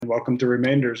welcome to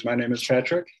Remainders. My name is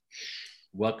Patrick.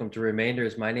 Welcome to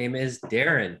Remainders. My name is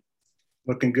Darren.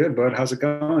 Looking good, bud. How's it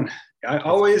going? I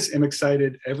always am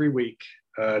excited every week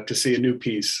to see a new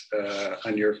piece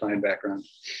on your fine background.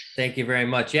 Thank you very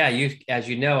much. Yeah, as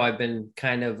you know, I've been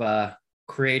kind of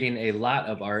creating a lot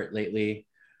of art lately.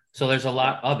 So there's a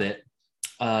lot of it.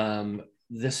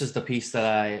 This is the piece that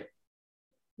I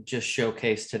just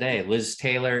showcased today. Liz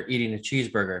Taylor eating a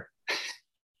cheeseburger.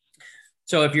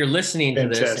 So if you're listening to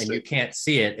this and you can't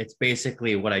see it, it's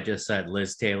basically what I just said,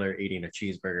 Liz Taylor eating a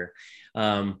cheeseburger.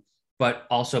 But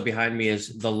also behind me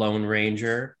is the Lone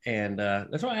Ranger. And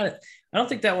that's why I don't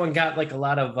think that one got like a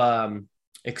lot of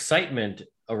excitement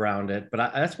around it,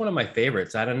 but that's one of my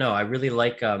favorites. I don't know. I really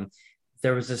like,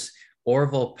 there was this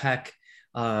Orville Peck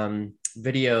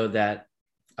video that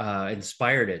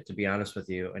inspired it, to be honest with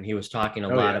you. And he was talking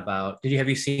a lot about, have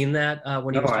you seen that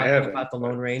when he was talking about the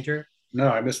Lone Ranger? No,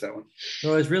 I missed that one.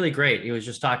 No, it was really great. He was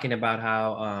just talking about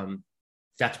how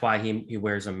that's why he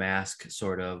wears a mask,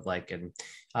 sort of like, and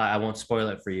I won't spoil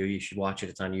it for you. You should watch it.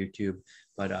 It's on YouTube.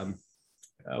 But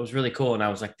it was really cool. And I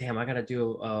was like, damn, I got to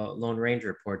do a Lone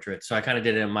Ranger portrait. So I kind of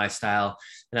did it in my style.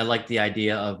 And I like the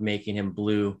idea of making him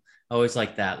blue. I always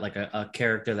like that, like a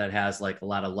character that has like a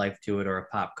lot of life to it, or a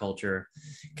pop culture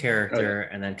character,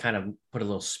 and then kind of put a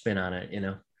little spin on it, you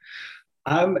know?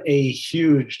 I'm a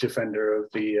huge defender of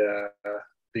the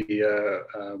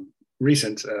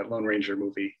recent Lone Ranger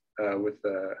movie with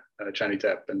Johnny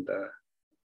Depp and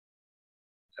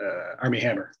Armie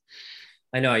Hammer.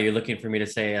 I know you're looking for me to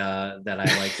say that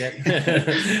I liked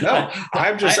it. No,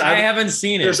 I haven't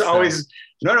seen it. There's always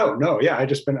no. Yeah, I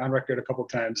just been on record a couple of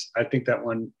times. I think that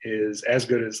one is as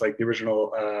good as like the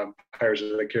original Pirates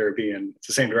of the Caribbean. It's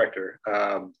the same director.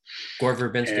 Gore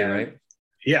Verbinski, right?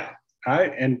 Yeah.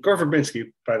 And Gore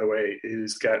Verbinski, by the way,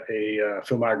 has got a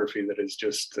filmography that is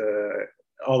just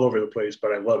all over the place,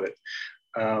 but I love it.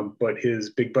 But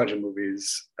his big budget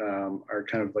movies are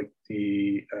kind of like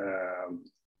the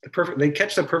perfect. They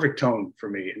catch the perfect tone for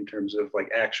me in terms of like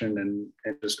action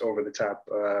and just over the top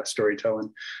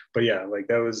storytelling. But yeah, like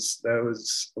that was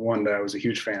the one that I was a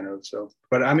huge fan of. So,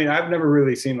 but I mean, I've never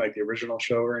really seen like the original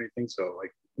show or anything. So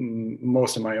like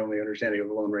most of my only understanding of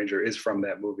the Lone Ranger is from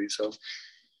that movie. So.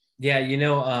 Yeah,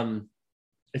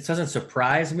 it doesn't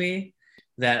surprise me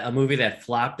that a movie that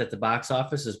flopped at the box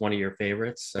office is one of your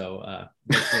favorites. So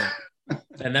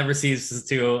that never ceases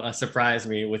to surprise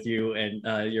me with you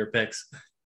and your picks.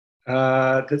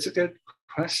 That's a good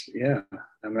question. Yeah,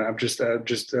 I'm just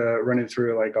running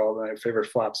through like all my favorite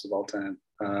flops of all time.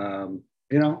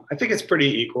 I think it's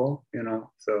pretty equal.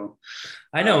 So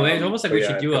I know it's almost like we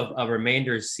should do a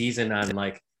Remainders season on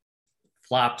like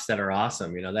flops that are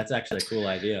awesome. That's actually a cool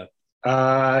idea.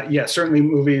 Yeah, certainly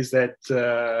movies that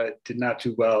did not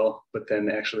do well, but then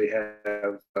actually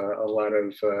have a lot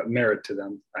of merit to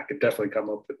them. I could definitely come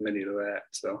up with many of that.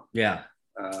 So yeah.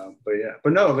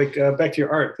 But no, like back to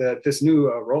your art, this new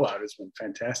rollout has been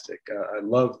fantastic. I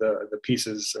love the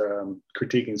pieces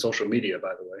critiquing social media,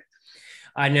 by the way.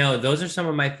 I know those are some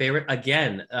of my favorite.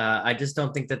 Again, I just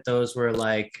don't think that those were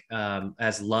like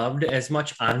as loved as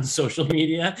much on social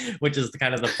media, which is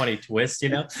kind of the funny twist,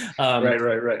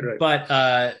 Right. But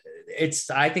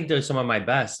I think they're some of my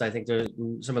best. I think they're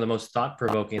some of the most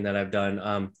thought-provoking that I've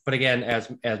done. But again,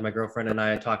 as my girlfriend and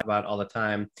I talk about all the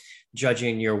time,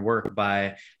 judging your work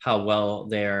by how well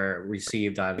they're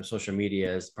received on social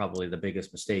media is probably the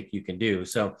biggest mistake you can do.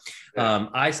 So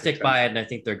I stick by it, and I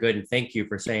think they're good. And thank you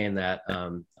for saying that.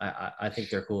 I think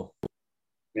they're cool.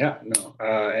 Yeah, no.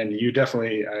 And you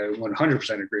definitely, I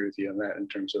 100% agree with you on that in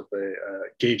terms of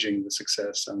gauging the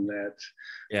success on that.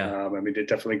 Yeah. I mean, it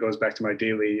definitely goes back to my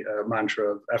daily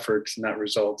mantra of efforts, not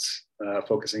results,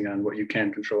 focusing on what you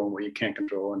can control and what you can't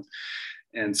control.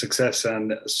 And success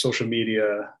on social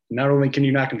media, not only can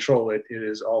you not control it, it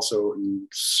is also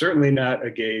certainly not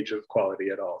a gauge of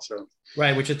quality at all. So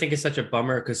right, which I think is such a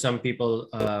bummer, because some people,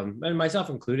 and myself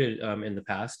included, in the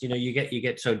past, you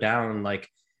get so down, like,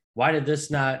 why did this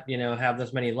not, have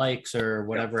this many likes or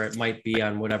whatever it might be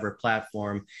on whatever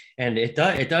platform? And it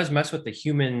does mess with the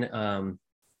human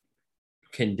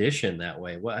condition that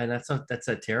way. Well, and that's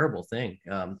a terrible thing,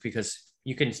 because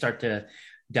you can start to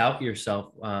doubt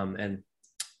yourself, and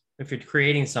if you're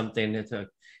creating something, it's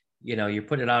you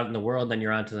put it out in the world, then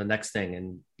you're on to the next thing,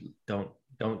 and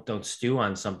don't stew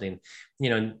on something.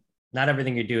 Not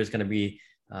everything you do is going to be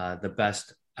the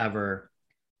best ever,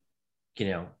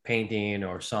 painting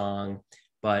or song,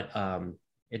 but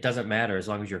it doesn't matter as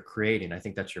long as you're creating. I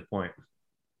think that's your point.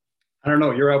 I don't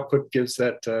know. Your output gives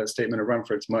that statement a run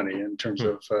for its money in terms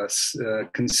Hmm.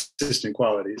 of consistent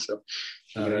quality. So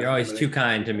You're always too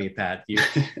kind to me, Pat.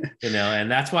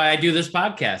 And that's why I do this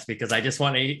podcast, because I just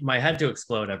want my head to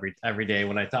explode every day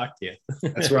when I talk to you.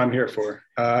 That's what I'm here for.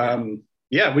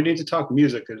 Yeah, we need to talk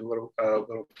music a little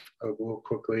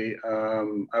quickly.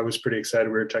 I was pretty excited.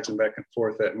 We were texting back and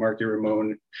forth that Marky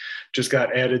Ramone just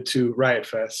got added to Riot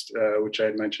Fest, which I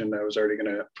had mentioned I was already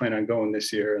going to plan on going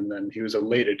this year, and then he was a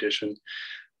late addition.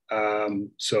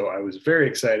 So I was very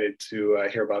excited to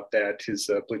hear about that. His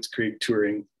Blitzkrieg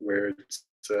touring, where it's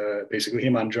basically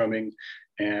him on drumming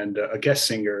and a guest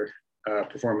singer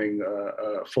performing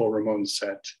a full Ramones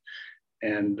set.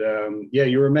 And yeah,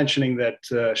 you were mentioning that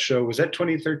show. Was that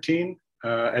 2013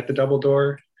 at the Double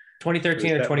Door?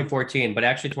 2013 or 2014, but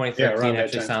actually 2013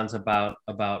 actually sounds about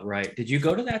right. Did you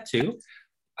go to that too?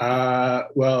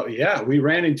 Well, yeah, we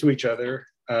ran into each other.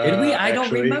 Did we? I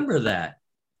don't remember that.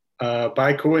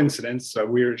 By coincidence,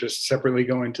 we were just separately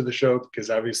going to the show because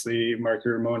obviously Marky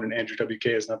Ramone and Andrew WK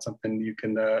is not something you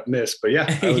can miss. But yeah,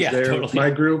 I was there totally. With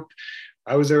my group.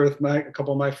 I was there with a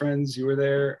couple of my friends. You were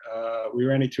there. We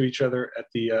ran into each other at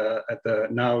the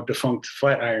now defunct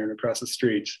Flatiron across the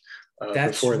street.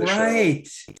 That's right.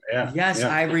 Yeah. Yes, yeah.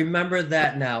 I remember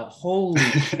that now. Holy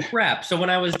crap. So when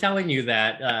I was telling you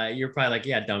that, you're probably like,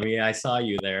 yeah, dummy, I saw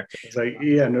you there. It's like,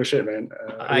 yeah, no shit, man.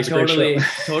 I totally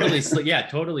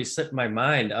slipped my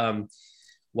mind.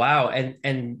 Wow.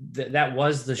 And that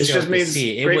was the show. It just means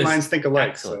great minds think alike.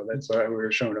 Excellent. So that's why we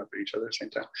were showing up at each other at the same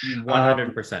time.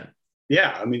 100%.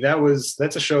 Yeah. I mean,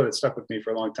 that's a show that stuck with me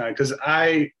for a long time because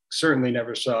I certainly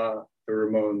never saw the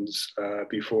Ramones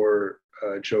before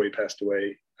Joey passed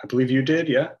away. I believe you did,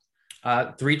 yeah?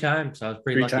 3 times. I was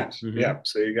pretty lucky. 3 times, yeah.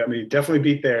 So you got me definitely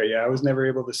beat there. Yeah, I was never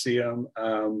able to see him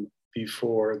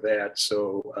before that.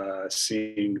 So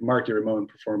seeing Marky Ramone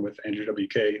perform with Andrew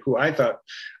WK, who I thought,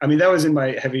 I mean, that was in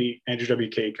my heavy Andrew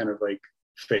WK kind of like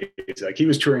phase. Like he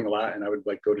was touring a lot and I would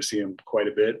like go to see him quite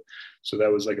a bit. So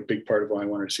that was like a big part of why I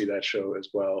wanted to see that show as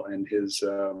well. And his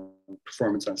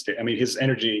performance on stage. I mean, his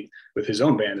energy with his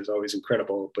own band is always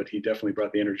incredible, but he definitely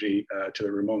brought the energy to the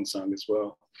Ramones song as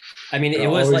well. I mean, it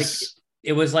was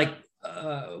like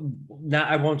not,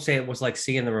 I won't say it was like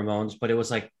seeing the Ramones, but it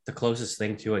was like the closest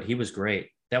thing to it. He was great.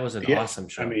 That was an awesome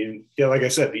show. I mean, yeah, like I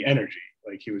said, the energy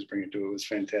like he was bringing to it was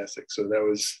fantastic. So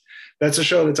that's a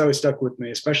show that's always stuck with me,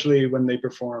 especially when they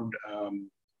performed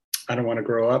I Don't Want to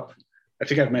Grow Up. I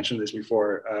think I've mentioned this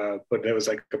before, but it was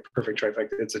like a perfect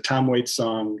trifecta. It's a Tom Waits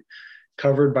song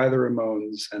covered by the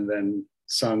Ramones and then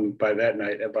sung by that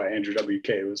night by Andrew WK.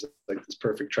 It was like this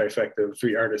perfect trifecta of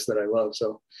 3 artists that I love.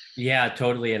 So yeah,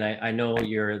 totally. And I know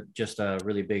you're just a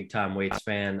really big Tom Waits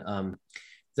fan.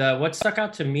 What stuck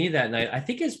out to me that night, I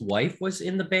think his wife was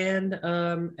in the band,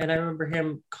 and I remember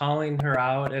him calling her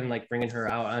out and like bringing her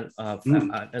out on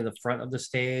in the front of the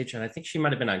stage, and I think she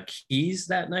might have been on keys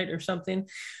that night or something.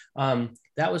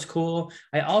 That was cool.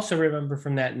 I also remember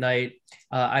from that night,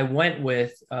 I went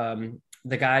with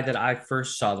the guy that I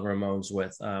first saw the Ramones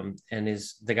with, and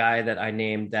is the guy that I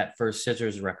named that first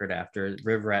Scissors record after,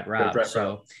 Riv Rat Rob.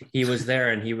 So he was there,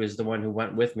 and he was the one who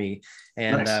went with me,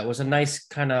 and it was a nice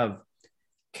kind of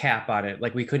cap on it.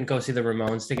 Like we couldn't go see the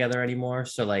Ramones together anymore,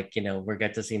 so like we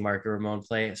get to see Marky Ramone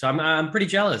play. So I'm pretty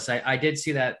jealous. I did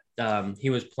see that he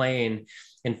was playing.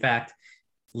 In fact,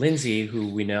 Lindsay, who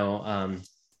we know,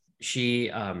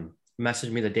 she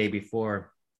messaged me the day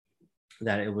before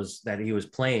that he was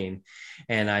playing,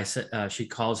 and I said she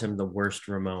calls him the worst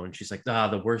Ramone. She's like,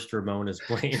 the worst Ramone is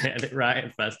playing at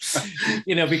Riot Fest,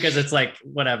 because it's like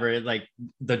whatever, like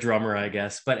the drummer, I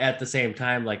guess. But at the same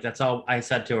time, like that's all I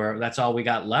said to her. That's all we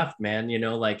got left, man.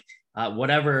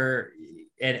 Whatever.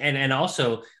 And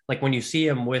also like when you see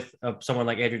him with someone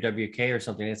like Andrew WK or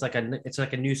something, it's like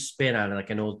a new spin on it,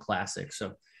 like an old classic.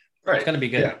 So it's gonna be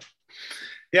good. Yeah.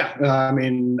 Yeah, I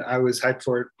mean, I was hyped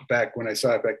for it back when I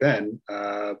saw it back then,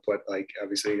 but like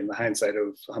obviously in the hindsight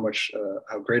of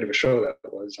how great of a show that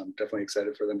was, I'm definitely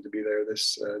excited for them to be there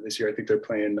this year. I think they're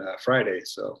playing Friday,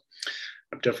 so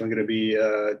I'm definitely going to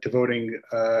be devoting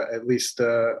at least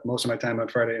most of my time on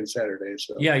Friday and Saturday.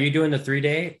 So yeah, are you doing the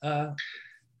 3-day?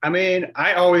 I mean,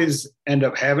 I always end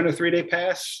up having a 3-day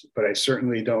pass, but I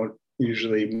certainly don't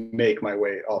usually make my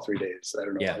way all 3 days. I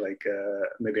don't know, like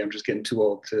maybe I'm just getting too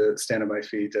old to stand on my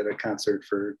feet at a concert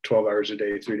for 12 hours a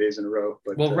day, 3 days in a row.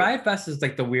 But Riot Fest is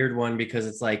like the weird one because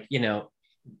it's like,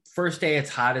 first day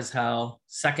it's hot as hell,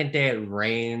 second day it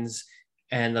rains,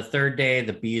 and the third day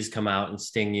the bees come out and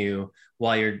sting you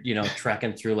while you're,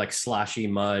 trekking through like sloshy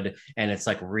mud, and it's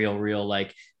like real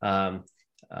like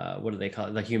what do they call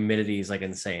it? The humidity is like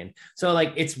insane. So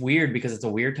like it's weird because it's a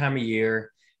weird time of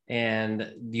year.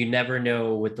 and you never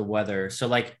know with the weather. So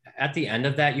like at the end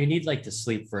of that, you need like to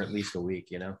sleep for at least a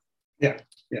week, you know? Yeah,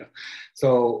 yeah.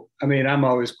 So I mean, I'm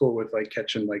always cool with like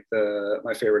catching like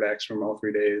my favorite acts from all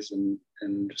 3 days and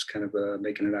just kind of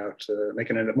making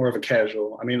it more of a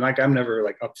casual. I mean, like I'm never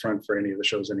like upfront for any of the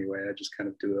shows anyway. I just kind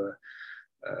of do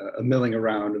a milling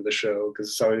around of the show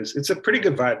because it's a pretty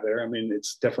good vibe there. I mean,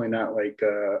 it's definitely not like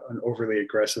an overly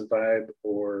aggressive vibe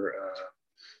or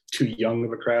too young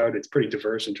of a crowd. It's pretty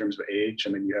diverse in terms of age. I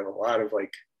mean, you have a lot of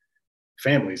like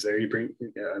families there. You bring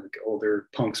older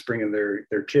punks bringing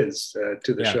their kids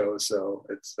to the show, so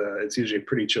it's usually a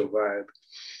pretty chill vibe.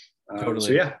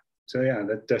 Totally. So yeah,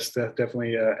 that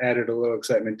definitely added a little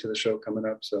excitement to the show coming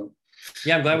up. So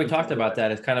yeah, I'm glad we talked about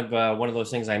that. It's kind of one of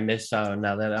those things I miss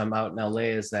now that I'm out in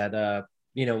LA is that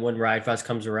you know, when Ride Fest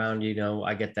comes around, you know,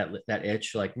 I get that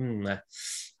itch like,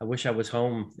 I wish I was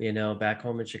home, you know, back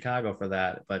home in Chicago for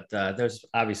that. But there's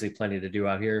obviously plenty to do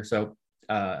out here. So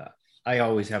I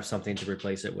always have something to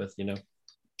replace it with, you know?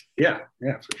 Yeah,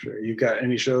 for sure. You got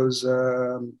any shows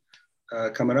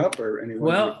coming up or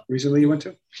anyone recently you went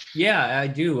to? Yeah, I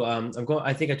do.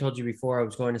 I think I told you before I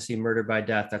was going to see Murdered by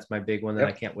Death. That's my big one that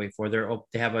I can't wait for.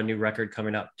 They have a new record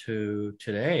coming up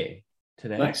today.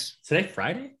 Nice. Today,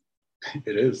 Friday?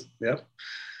 It is. Yep.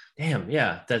 Damn.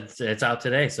 Yeah. It's out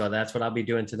today. So that's what I'll be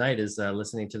doing tonight is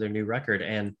listening to their new record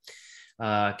and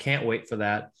can't wait for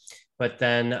that. But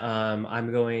then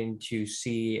I'm going to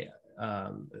see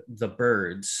The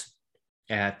Byrds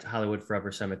at Hollywood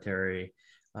Forever Cemetery,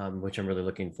 which I'm really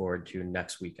looking forward to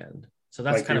next weekend. So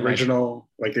that's like kind of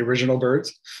like the original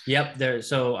Byrds. Yep.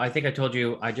 So I think I told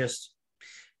you I just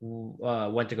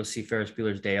went to go see Ferris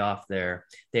Bueller's Day Off there.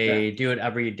 They do it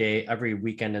every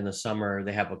weekend in the summer.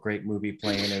 They have a great movie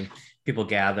playing and people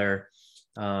gather,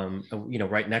 you know,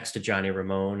 right next to Johnny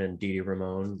Ramone and Dee Dee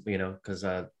Ramone, you know, because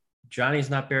Johnny's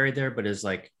not buried there, but his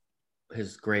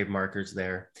grave marker's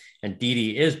there, and Dee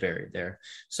Dee is buried there.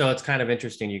 So it's kind of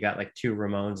interesting. You got like two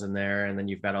Ramones in there, and then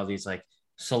you've got all these like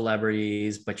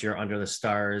celebrities, but you're under the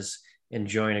stars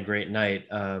enjoying a great night.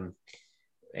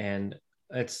 And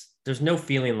there's no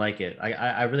feeling like it.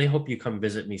 I really hope you come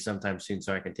visit me sometime soon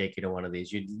so I can take you to one of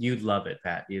these. You'd love it,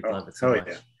 Pat. You'd love it so much.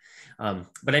 Yeah.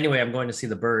 But anyway, I'm going to see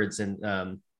the Byrds,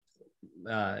 and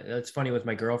it's funny with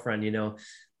my girlfriend, you know,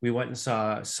 we went and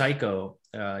saw Psycho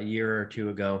a year or two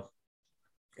ago,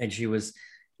 and she was,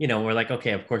 you know, we're like,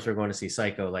 okay, of course we're going to see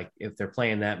Psycho. Like if they're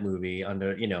playing that movie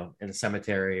under, you know, in a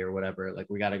cemetery or whatever, like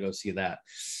we got to go see that.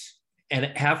 And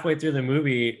halfway through the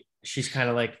movie, she's kind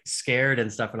of like scared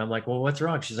and stuff. And I'm like, well, what's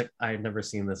wrong? She's like, I've never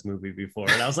seen this movie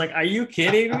before. And I was like, are you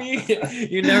kidding me?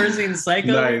 You've never seen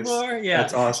Psycho before? Yeah.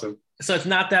 That's awesome. So it's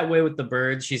not that way with the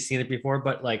Byrds. She's seen it before,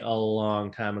 but like a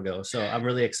long time ago. So I'm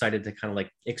really excited to kind of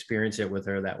like experience it with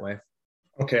her that way.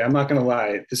 Okay, I'm not going to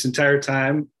lie. This entire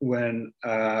time when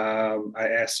I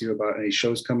asked you about any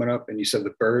shows coming up and you said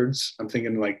the Byrds, I'm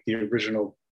thinking like the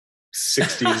original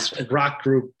 60s rock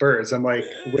group Byrds. I'm like,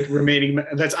 with remaining,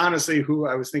 that's honestly who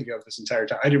I was thinking of this entire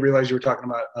time. I didn't realize you were talking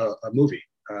about a movie.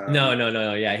 No.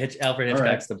 Yeah, Alfred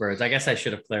Hitchcock's The Byrds. I guess I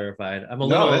should have clarified. I'm a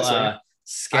little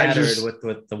scattered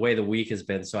with the way the week has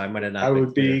been, so I might have not. I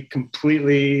would be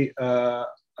completely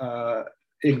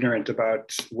ignorant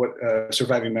about what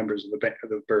surviving members of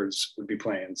the Byrds would be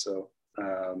playing. So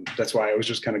that's why I was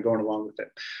just kind of going along with it.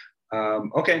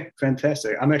 Okay,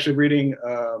 fantastic. I'm actually reading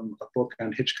a book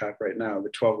on Hitchcock right now, The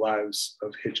 12 Lives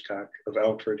of Hitchcock, of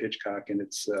Alfred Hitchcock, and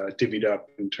it's divvied up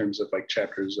in terms of like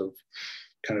chapters of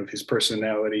kind of his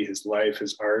personality, his life,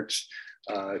 his art.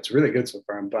 It's really good so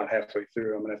far. I'm about halfway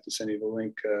through. I'm gonna have to send you the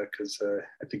link because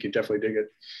I think you definitely dig it.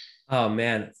 Oh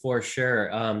man, for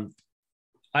sure.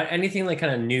 Anything like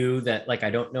kind of new that like I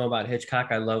don't know about Hitchcock,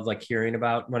 I love like hearing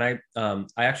about. When I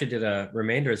actually did a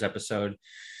Remainders episode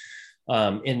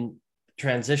in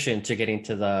transition to getting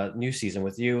to the new season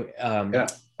with you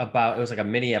about, it was like a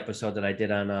mini episode that I did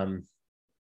on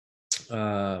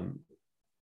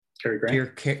Cary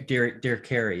Grant. Dear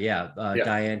Carrie,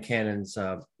 Diane Cannon's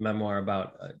memoir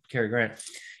about Cary Grant.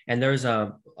 And there's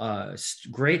a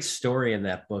great story in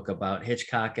that book about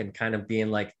Hitchcock and kind of being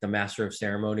like the master of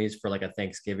ceremonies for like a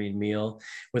Thanksgiving meal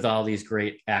with all these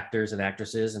great actors and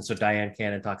actresses. And so Diane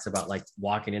Cannon talks about like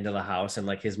walking into the house and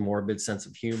like his morbid sense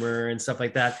of humor and stuff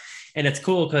like that. And it's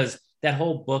cool because that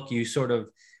whole book, you sort of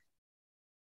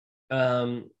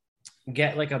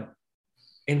get like a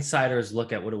insider's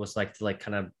look at what it was like to like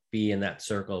kind of be in that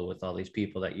circle with all these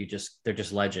people that they're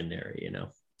just legendary, you know?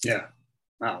 Yeah.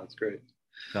 Wow, that's great.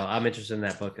 So I'm interested in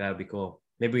that book. That would be cool.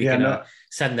 Maybe we can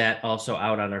send that also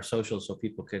out on our socials so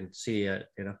people can see it,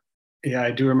 you know? Yeah,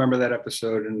 I do remember that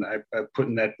episode, and I put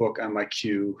in that book on my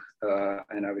queue,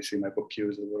 and obviously my book queue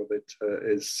is a little bit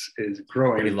is Pretty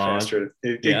growing long. faster.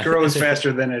 It Yeah. grows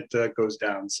faster than it goes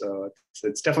down, so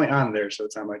it's definitely on there. So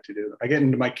it's on my to do. I get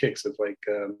into my kicks of like,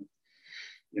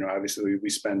 obviously we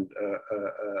spend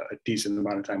a decent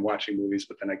amount of time watching movies,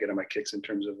 but then I get on my kicks in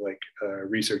terms of like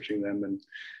researching them and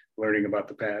learning about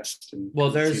the past. And Well,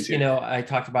 it's there's, easier. I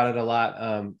talked about it a lot.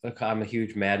 I'm a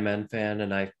huge Mad Men fan,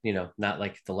 and not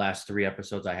like the last three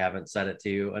episodes, I haven't said it to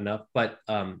you enough, but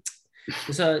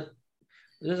there's a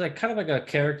there's a kind of like a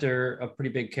character, a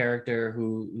pretty big character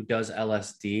who does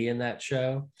LSD in that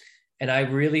show. And I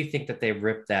really think that they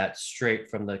ripped that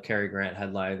straight from the Cary Grant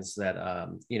headlines that,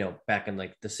 back in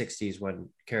like the 60s when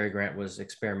Cary Grant was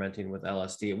experimenting with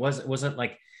LSD. It wasn't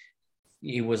like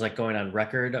he was like going on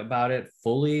record about it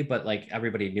fully, but like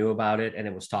everybody knew about it and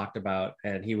it was talked about.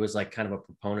 And he was like kind of a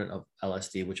proponent of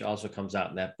LSD, which also comes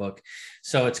out in that book.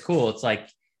 So it's cool. It's like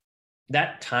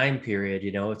that time period,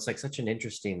 it's like such an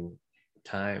interesting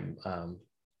time.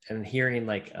 And hearing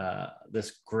like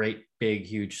this great, big,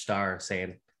 huge star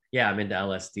saying, yeah, I'm into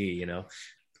LSD,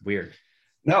 it's weird.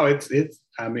 No, it's.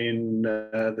 I mean,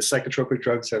 the psychotropic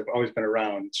drugs have always been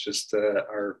around. It's just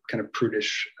our kind of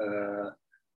prudish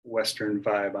Western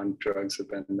vibe on drugs have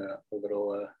been a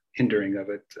little hindering of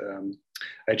it.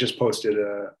 I just posted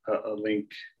a link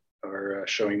or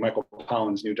showing Michael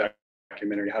Pollan's new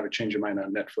documentary, How to Change Your Mind,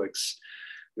 on Netflix,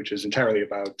 which is entirely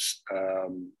about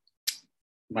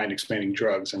mind expanding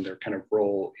drugs and their kind of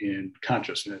role in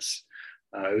consciousness.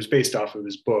 It was based off of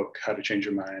his book, How to Change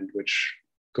Your Mind, which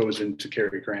goes into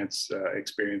Cary Grant's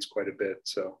experience quite a bit.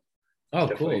 So, Oh, cool.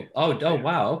 definitely, Oh, yeah,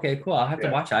 wow. Okay, cool. I'll have to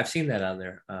yeah, watch it. I've seen that on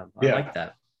there. I yeah, like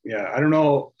that. yeah. I don't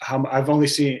know how I've only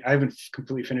seen. I haven't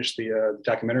completely finished the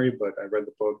documentary, but I read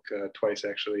the book twice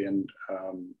actually, and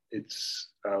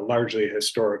it's largely a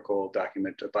historical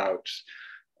document about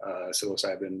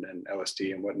psilocybin and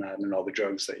LSD and whatnot, and all the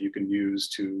drugs that you can use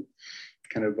to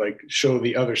kind of like show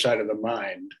the other side of the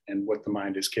mind and what the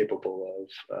mind is capable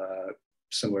of,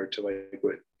 similar to like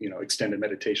what extended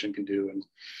meditation can do.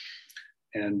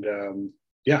 And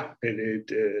yeah,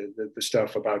 the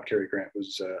stuff about Cary Grant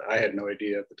was I had no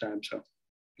idea at the time, so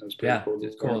that was pretty Yeah, cool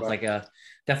it's to learn cool. It's about. like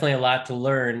definitely a lot to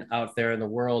learn out there in the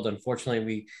world. Unfortunately,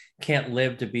 we can't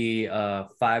live to be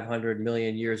 500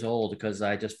 million years old because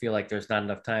I just feel like there's not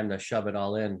enough time to shove it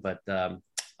all in. But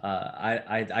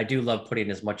I do love putting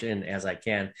as much in as I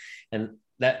can. And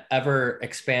that ever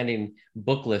expanding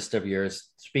book list of yours,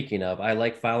 speaking of, I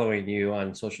like following you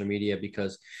on social media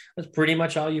because that's pretty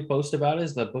much all you post about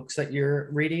is the books that you're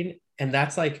reading. And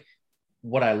that's like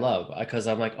what I love because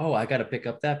I'm like, oh, I got to pick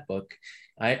up that book.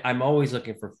 I'm always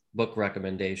looking for book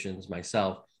recommendations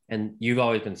myself. And you've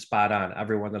always been spot on.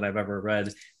 Everyone that I've ever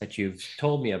read that you've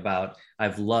told me about,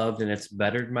 I've loved and it's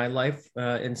bettered my life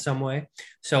in some way.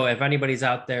 So if anybody's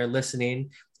out there listening,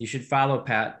 you should follow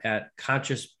Pat at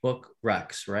Conscious Book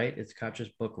Rex, right? It's Conscious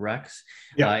Book Rex.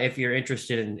 Yeah, If you're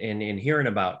interested in hearing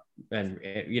about and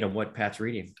what Pat's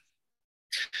reading.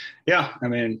 yeah. I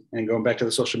mean, and going back to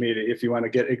the social media, if you want to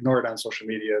get ignored on social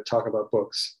media, talk about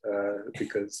books,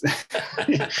 because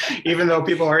even though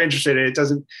people are interested, it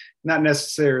doesn't, not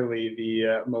necessarily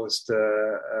the most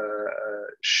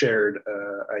shared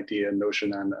idea and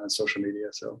notion on social media.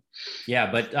 So Yeah,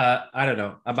 but I don't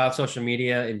know about social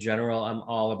media in general. I'm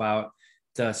all about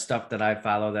the stuff that I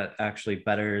follow that actually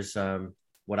betters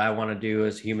what I want to do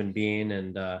as a human being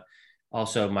and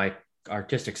also my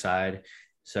artistic side.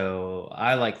 So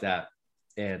I like that.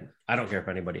 And I don't care if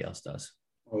anybody else does.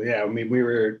 well, yeah, I mean, we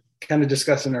were kind of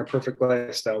discussing our perfect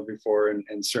lifestyle before,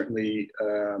 and certainly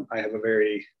I have a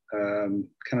very kind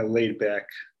of laid back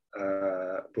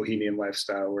bohemian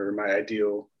lifestyle where my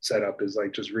ideal setup is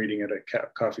like just reading at a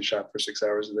coffee shop for 6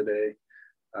 hours of the day.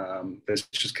 That's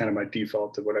just kind of my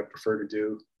default of what I prefer to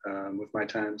do with my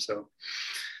time. So,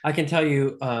 I can tell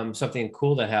you something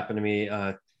cool that happened to me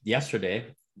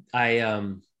yesterday. I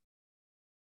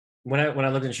when I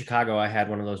lived in Chicago, I had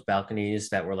one of those balconies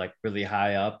that were like really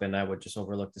high up, and I would just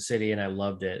overlook the city, and I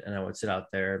loved it. And I would sit out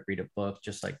there, read a book,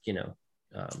 just like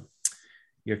um,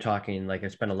 you're talking. Like I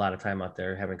spent a lot of time out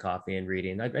there having coffee and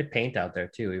reading. I'd paint out there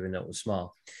too, even though it was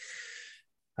small.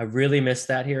 I really miss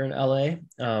that here in LA.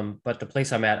 But the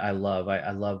place I'm at, I love.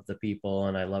 I love the people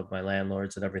and I love my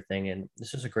landlords and everything. And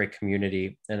this is a great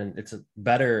community. And it's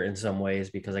better in some ways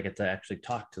because I get to actually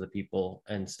talk to the people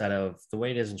instead of the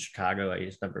way it is in Chicago. I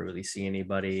just never really see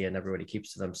anybody and everybody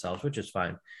keeps to themselves, which is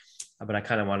fine. but I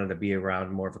kind of wanted to be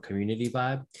around more of a community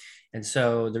vibe. And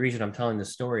so the reason I'm telling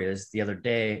this story is the other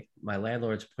day, my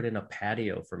landlords put in a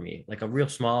patio for me, like a real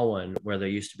small one where there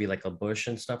used to be like a bush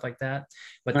and stuff like that.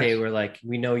 But they Nice. were like,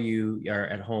 we know you are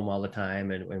at home all the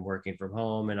time and working from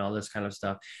home and all this kind of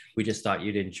stuff. We just thought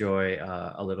you'd enjoy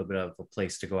a little bit of a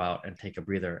place to go out and take a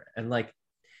breather. And like,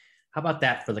 how about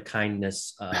that for the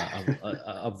kindness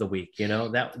of the week? You know,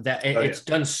 Oh yeah. it's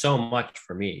done so much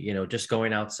for me, you know, just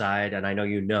going outside. And I know,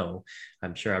 you know,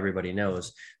 I'm sure everybody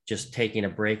knows, just taking a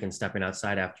break and stepping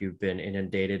outside after you've been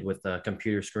inundated with a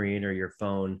computer screen or your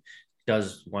phone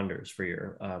does wonders for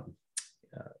your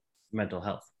mental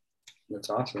health. That's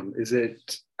awesome. Is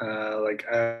it like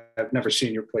I've never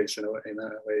seen your place in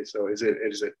that way? So is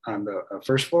it on the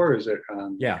first floor? Or is it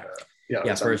on? Yeah. Yeah,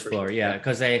 Yeah. it's on the First first floor. floor. Yeah.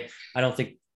 Cause I don't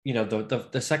think, you know,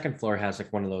 the second floor has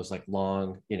like one of those like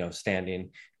long, you know, standing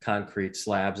concrete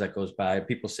slabs that goes by.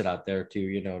 People sit out there too,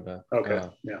 you know, to Okay.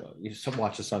 Yeah. you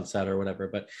watch the sunset or whatever.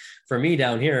 But for me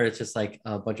down here, it's just like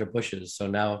a bunch of bushes. So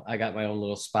now I got my own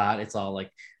little spot. It's all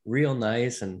like real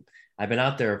nice, and I've been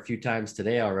out there a few times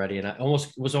today already, and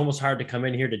was almost hard to come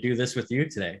in here to do this with you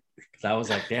today because I was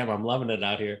like, damn, I'm loving it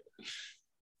out here.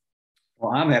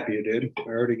 Well, I'm happy you did.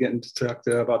 We're already getting to talk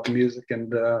about the music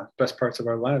and best parts of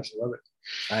our lives. I love it.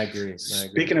 I agree.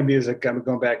 Speaking of music, I'm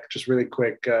going back just really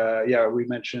quick. Yeah, we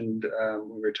mentioned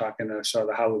we were talking. I saw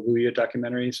the Hallelujah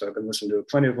documentary, so I've been listening to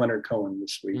plenty of Leonard Cohen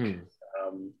this week.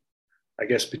 Um, I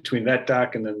guess between that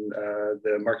doc and then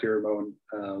the Marky Ramone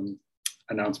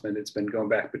announcement, it's been going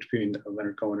back between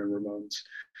Leonard Cohen and Ramones.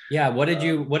 Yeah. What did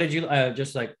you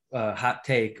just like hot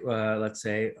take? Let's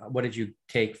say, what did you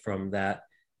take from that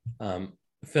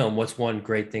film? What's one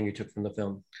great thing you took from the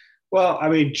film? Well, I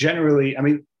mean, generally, I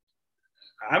mean,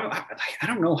 I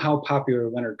don't know how popular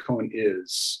Leonard Cohen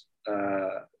is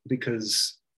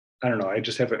because I don't know. I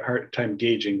just have a hard time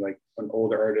gauging like an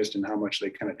older artist and how much they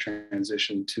kind of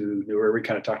transition to newer. We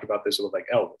kind of talked about this with like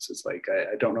Elvis. It's like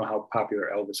I don't know how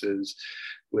popular Elvis is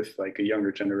with like a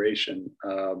younger generation,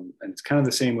 and it's kind of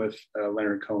the same with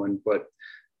Leonard Cohen. But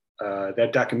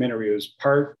that documentary was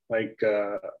part like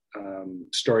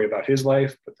story about his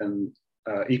life, but then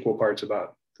equal parts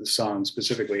about the song,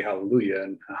 specifically Hallelujah,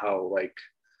 and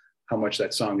how much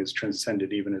that song has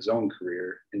transcended even his own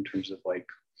career in terms of like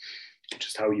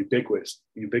just how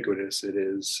ubiquitous it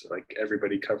is, like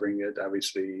everybody covering it.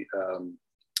 Obviously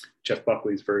Jeff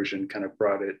Buckley's version kind of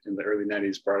brought it in the early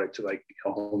 90s, brought it to like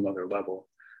a whole nother level.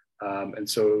 And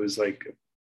so it was like,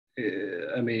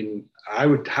 I mean, I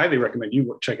would highly recommend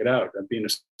you check it out. Being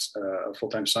a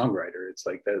full-time songwriter, it's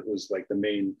like that was like the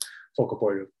main focal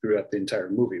point throughout the entire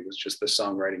movie was just the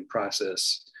songwriting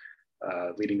process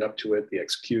leading up to it, the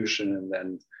execution, and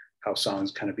then how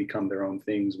songs kind of become their own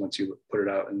things once you put it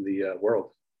out in the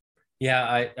world.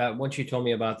 Yeah, I once you told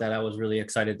me about that, I was really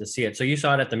excited to see it. So you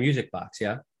saw it at the Music Box,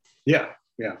 yeah? Yeah,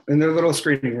 yeah, in their little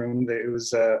screening room. It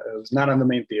was not on the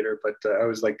main theater, but I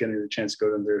was like getting the chance to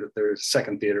go to their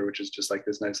second theater, which is just like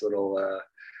this nice little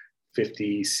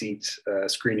 50-seat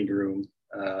screening room,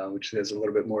 which has a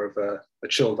little bit more of a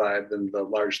chill vibe than the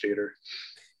large theater.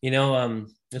 You know,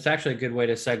 it's actually a good way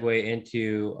to segue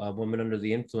into Woman Under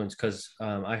the Influence, because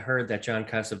I heard that John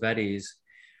Cassavetes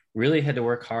really had to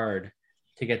work hard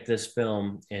to get this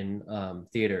film in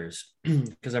theaters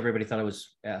because everybody thought it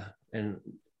was, yeah, and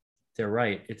they're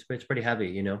right. It's pretty heavy,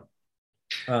 you know.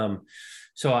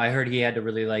 So I heard he had to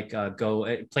really like go.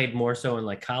 It played more so in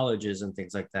like colleges and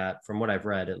things like that, from what I've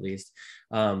read at least.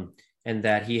 And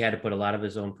that he had to put a lot of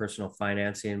his own personal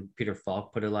financing. Peter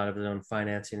Falk put a lot of his own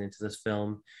financing into this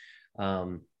film.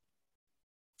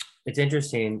 It's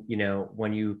interesting, you know,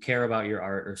 when you care about your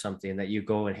art or something, that you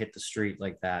go and hit the street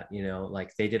like that, you know,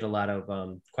 like they did a lot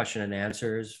of question and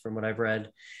answers from what I've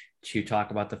read to talk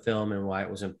about the film and why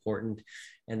it was important.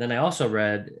 And then I also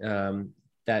read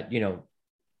that, you know,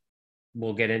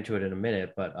 we'll get into it in a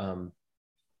minute, but,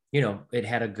 you know, it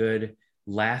had a good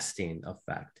lasting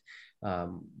effect.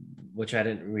 Which I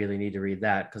didn't really need to read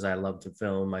that because I love the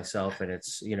film myself, and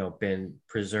it's, you know, been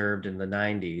preserved in the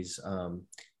 90s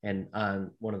and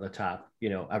on one of the top, you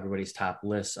know, everybody's top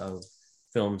lists of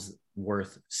films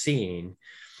worth seeing.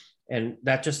 And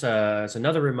that just is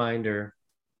another reminder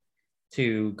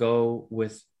to go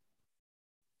with,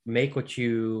 make what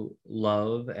you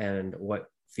love and what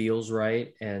feels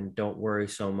right, and don't worry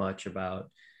so much about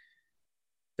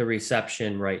the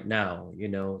reception right now. You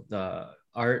know, the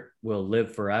art will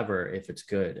live forever if it's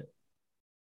good.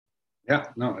 Yeah,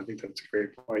 no, I think that's a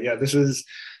great point. Yeah, this is,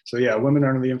 so yeah, Women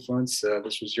Under the Influence.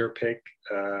 This was your pick,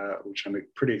 which I'm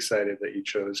pretty excited that you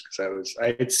chose, because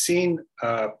I had seen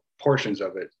portions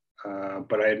of it,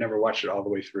 but I had never watched it all the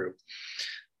way through.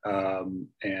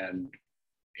 And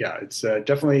Yeah, it's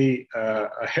definitely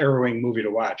a harrowing movie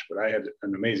to watch, but I had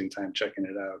an amazing time checking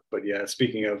it out. But yeah,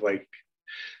 speaking of like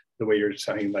the way you're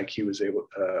saying, like he was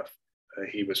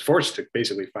forced to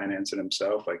basically finance it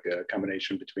himself, like a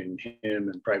combination between him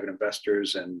and private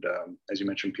investors. And as you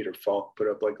mentioned, Peter Falk put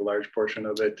up like a large portion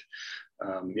of it.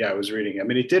 Yeah, I was reading. I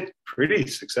mean, it did pretty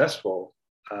successful.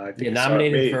 I Yeah, think I saw it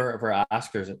nominated made. for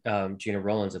Oscars. Gina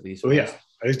Rollins at least Oh yeah, was.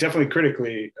 it was definitely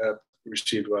critically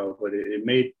received well, but it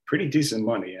made pretty decent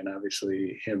money. And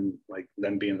obviously, him like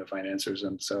them being the financiers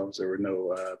themselves, there were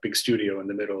no big studio in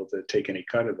the middle to take any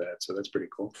cut of that. So that's pretty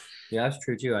cool. Yeah, that's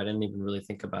true too. I didn't even really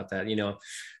think about that. You know,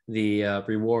 the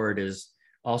reward is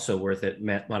also worth it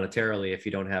monetarily if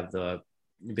you don't have the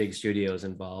big studios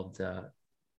involved.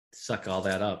 Suck all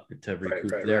that up to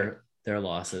recoup Right. their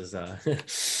losses.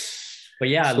 But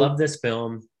yeah, I So love this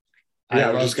film. I yeah,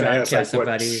 I was love just gonna John ask, like, Cassavetes.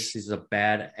 what's He's a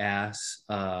badass,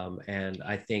 and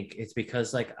I think it's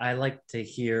because like I like to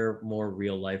hear more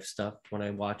real life stuff when I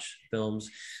watch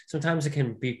films. Sometimes it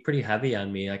can be pretty heavy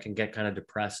on me. I can get kind of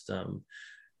depressed. So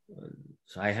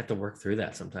I have to work through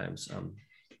that sometimes.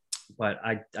 But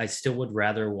I still would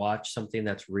rather watch something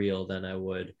that's real than I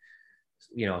would,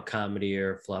 you know, a comedy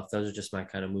or fluff. Those are just my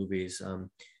kind of movies.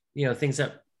 You know, things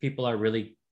that people are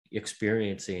really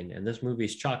experiencing, and this movie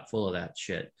is chock full of that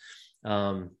shit.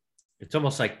 It's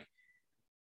almost like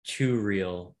too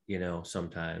real, you know,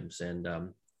 sometimes. And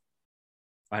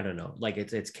I don't know, like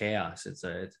it's chaos.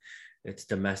 It's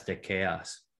domestic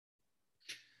chaos.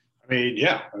 I mean,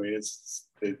 yeah, I mean it's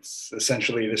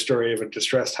essentially the story of a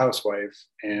distressed housewife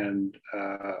and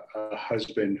a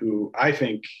husband who I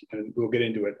think, and we'll get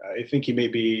into it, I think he may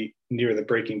be near the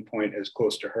breaking point as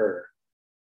close to her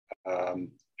um,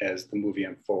 as the movie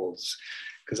unfolds.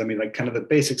 Because I mean, like, kind of the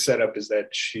basic setup is that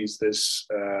she's this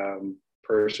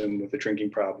person with a drinking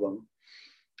problem,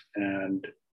 and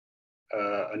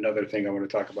another thing I want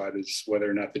to talk about is whether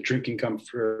or not the drinking comes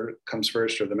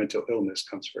first or the mental illness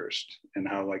comes first, and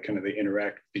how like kind of they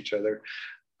interact with each other.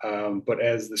 But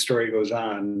as the story goes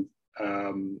on,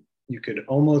 you could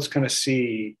almost kind of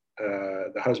see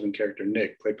the husband character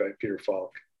Nick, played by Peter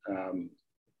Falk,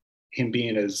 him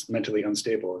being as mentally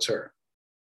unstable as her.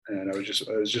 And I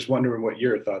was just wondering what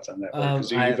your thoughts on that were,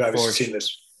 because I you've obviously for seen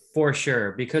this. for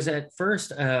sure, because at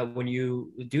first, when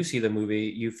you do see the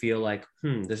movie, you feel like,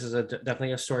 this is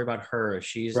definitely a story about her.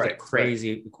 She's the Right.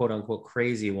 crazy, quote unquote,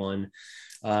 crazy one,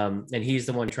 and he's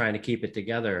the one trying to keep it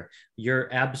together. You're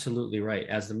absolutely right.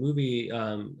 As the movie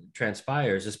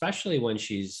transpires, especially when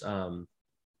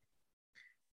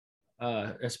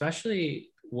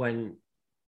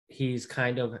he's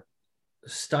kind of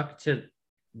stuck to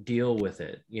deal with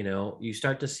it, you know, you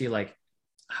start to see like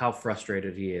how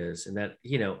frustrated he is, and that,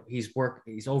 you know, he's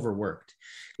overworked,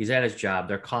 he's at his job,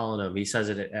 they're calling him, he says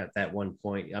it at that one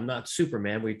point, I'm not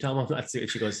Superman, we tell him I'm not.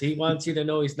 She goes, he wants you to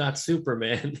know he's not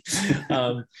Superman.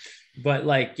 But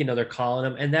like, you know, they're calling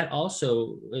him, and that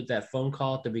also, that phone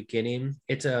call at the beginning,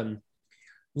 it's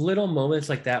little moments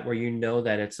like that where you know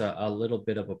that it's a little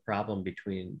bit of a problem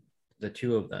between the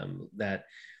two of them, that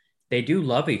they do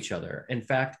love each other. In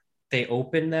fact, they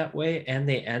open that way and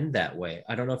they end that way.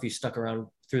 I don't know if you stuck around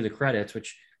through the credits,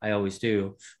 which I always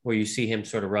do, where you see him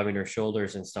sort of rubbing her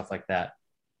shoulders and stuff like that.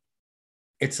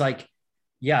 It's like,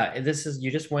 yeah, you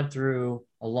just went through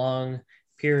a long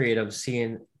period of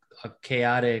seeing a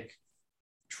chaotic,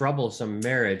 troublesome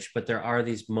marriage, but there are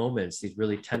these moments, these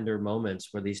really tender moments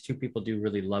where these two people do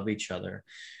really love each other.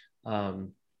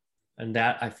 Um, and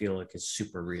that I feel like is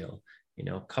super real. You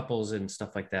know, couples and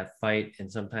stuff like that fight,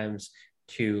 and sometimes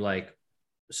to like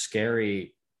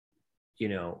scary, you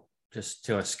know, just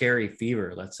to a scary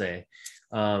fever, let's say.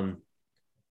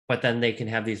 But then they can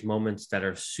have these moments that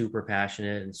are super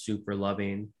passionate and super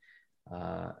loving.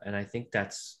 And I think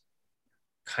that's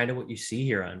kind of what you see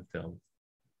here on film.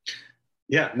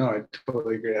 Yeah, no, I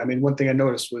totally agree. I mean, one thing I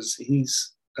noticed was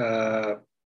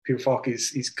Peter Falk.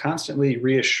 He's constantly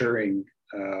reassuring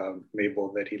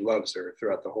Mabel that he loves her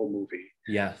throughout the whole movie.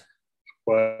 Yeah.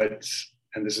 But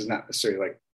and this is not necessarily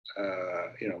like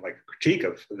like a critique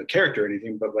of the character or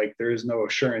anything, but like there is no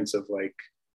assurance of like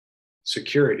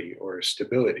security or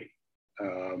stability.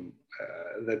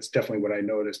 That's definitely what I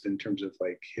noticed in terms of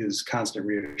like his constant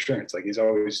reassurance. Like he's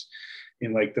always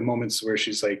in like the moments where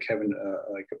she's like having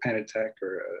like a panic attack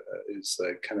or is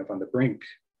like kind of on the brink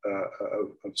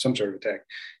of some sort of attack.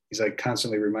 He's like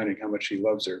constantly reminding how much he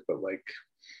loves her, but like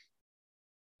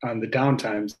on the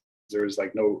downtimes, there was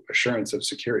like no assurance of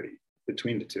security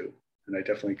between the two. And I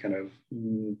definitely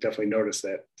noticed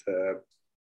that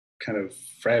kind of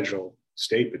fragile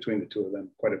state between the two of them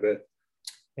quite a bit.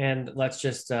 And let's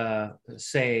just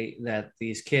say that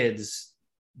these kids,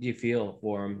 you feel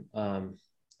for them.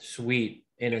 sweet,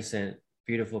 innocent,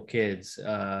 beautiful kids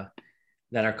that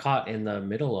are caught in the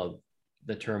middle of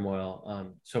the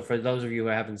turmoil. So for those of you who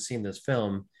haven't seen this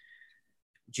film,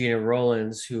 Gina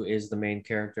Rollins, who is the main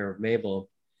character of Mabel,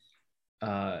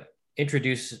 uh,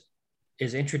 introduced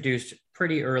is introduced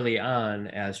pretty early on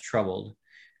as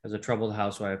as a troubled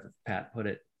housewife, Pat put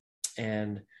it.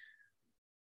 And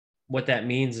what that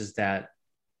means is that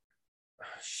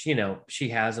she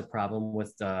has a problem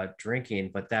with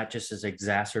drinking, but that just is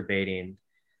exacerbating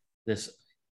this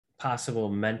possible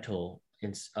mental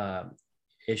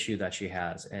issue that she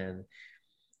has. And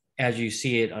as you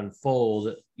see it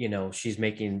unfold, she's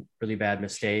making really bad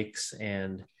mistakes,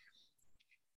 and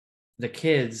the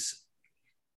kids,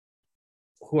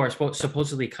 who are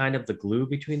supposedly kind of the glue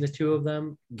between the two of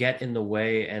them, get in the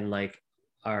way and like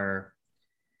are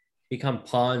become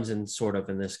pawns in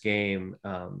this game,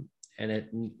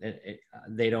 and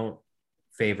they don't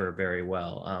favor very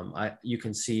well. You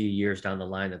can see years down the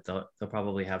line that they'll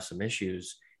probably have some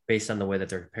issues based on the way that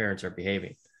their parents are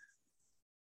behaving.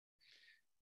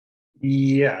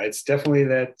 Yeah, it's definitely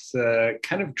that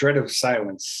kind of dread of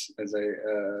silence, as I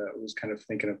was kind of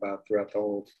thinking about throughout the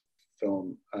whole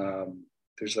film.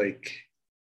 There's like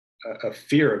a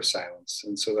fear of silence,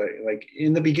 and so like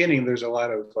in the beginning, there's a lot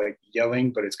of like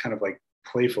yelling, but it's kind of like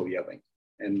playful yelling,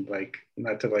 and like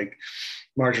not to like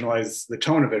marginalize the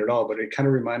tone of it at all, but it kind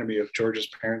of reminded me of George's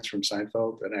parents from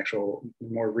Seinfeld, an actual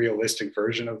more realistic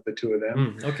version of the two of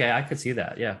them. Okay, I could see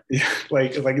that. Yeah, yeah,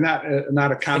 like not a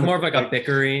comic, like more of like a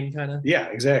bickering kind of. Yeah,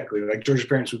 exactly. Like George's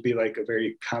parents would be like a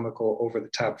very comical, over the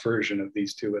top version of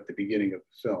these two at the beginning of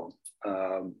the film,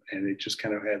 and it just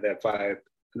kind of had that vibe.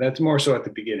 And that's more so at the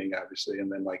beginning, obviously, and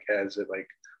then like as it like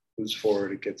moves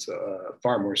forward, it gets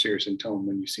far more serious in tone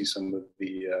when you see some of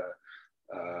the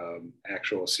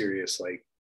actual serious like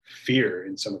fear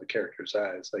in some of the characters'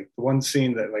 eyes. Like the one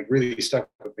scene that like really stuck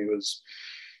with me was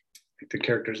like, the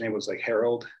character's name was like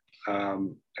Harold. I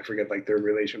forget like their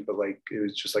relation, but like it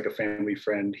was just like a family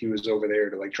friend. He was over there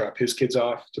to like drop his kids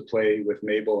off to play with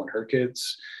Mabel and her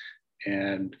kids,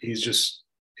 and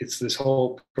it's this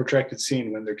whole protracted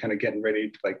scene when they're kind of getting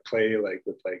ready to like play like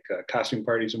with like costume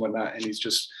parties and whatnot, and he's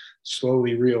just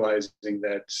slowly realizing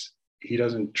that he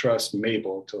doesn't trust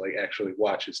Mabel to like actually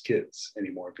watch his kids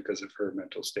anymore because of her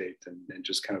mental state and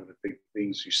just kind of the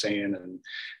things she's saying and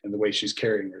the way she's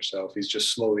carrying herself. He's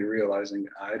just slowly realizing,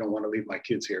 I don't want to leave my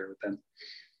kids here with them.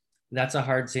 That's a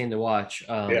hard scene to watch.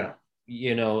 Yeah.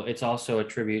 It's also a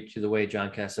tribute to the way John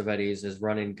Cassavetes is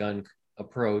running gun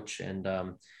approach, and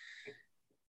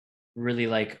really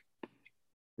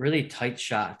tight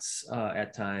shots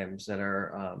at times that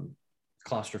are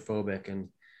claustrophobic, and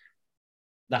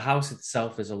the house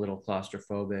itself is a little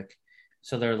claustrophobic.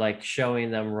 So they're like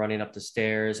showing them running up the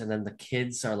stairs, and then the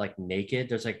kids are like naked.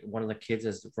 There's like one of the kids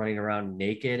is running around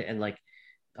naked, and like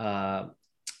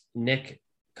Nick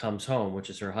comes home, which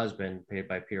is her husband, played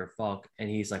by Peter Falk, and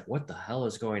he's like, what the hell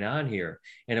is going on here?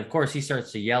 And of course he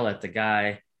starts to yell at the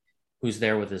guy who's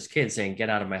there with his kids saying, get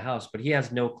out of my house. But he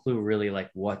has no clue really like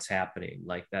what's happening,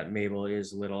 like that Mabel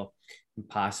is a little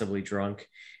possibly drunk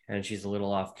and she's a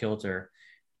little off kilter.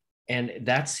 And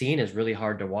that scene is really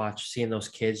hard to watch, seeing those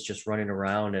kids just running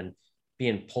around and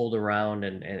being pulled around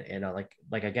and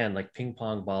like again, like ping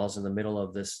pong balls in the middle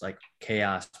of this like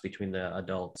chaos between the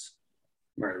adults.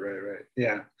 Right.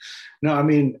 Yeah. No, I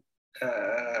mean,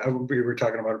 we were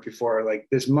talking about it before. Like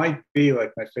this might be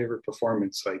like my favorite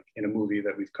performance, like in a movie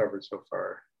that we've covered so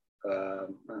far.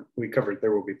 We covered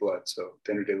There Will Be Blood, so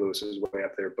Daniel Day-Lewis is way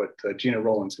up there. But Gina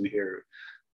Rollins in here,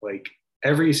 like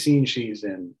every scene she's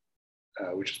in,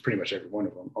 which is pretty much every one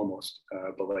of them almost,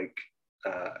 but like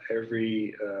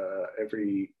every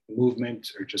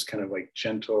movement or just kind of like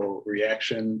gentle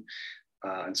reaction,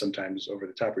 and sometimes over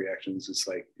the top reactions, it's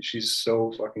like she's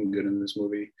so fucking good in this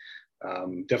movie.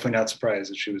 Definitely not surprised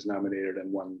that she was nominated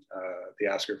and won the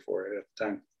Oscar for it at the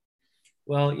time.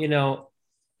 Well,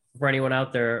 for anyone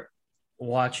out there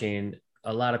watching,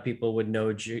 a lot of people would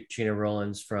know Gina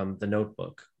Rollins from The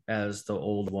Notebook as the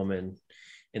old woman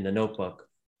in The Notebook.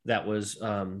 That was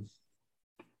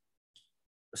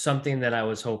something that I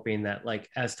was hoping that like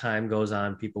as time goes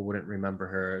on, people wouldn't remember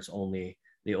her as only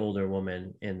the older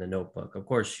woman in The Notebook. Of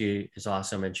course, she is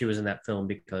awesome, and she was in that film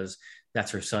because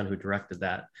that's her son who directed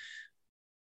that.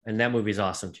 And that movie's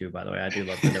awesome too, by the way. I do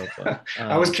love The Notebook.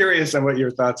 I was curious on what your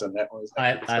thoughts on that was.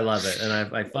 I love it, and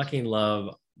I fucking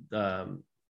love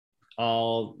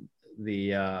all the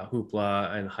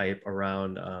hoopla and hype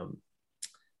around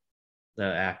the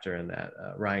actor in that,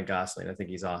 Ryan Gosling. I think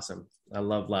he's awesome. I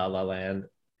love La La Land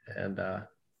and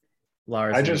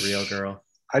Lars and the Real Girl.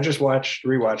 I just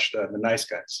rewatched The Nice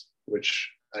Guys,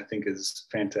 which I think is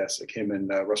fantastic. Him and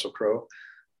Russell Crowe.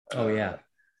 Oh yeah.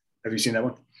 Have you seen that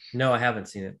one? No, I haven't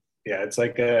seen it. Yeah, it's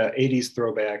like a 80s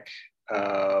throwback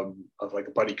of like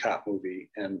a buddy cop movie,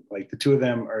 and like the two of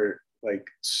them are like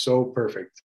so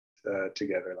perfect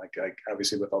together. Like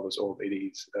obviously with all those old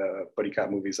 80s buddy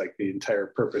cop movies, like the entire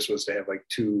purpose was to have like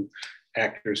two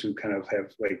actors who kind of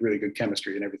have like really good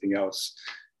chemistry, and everything else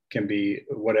can be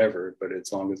whatever, but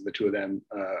as long as the two of them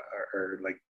are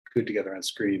like good together on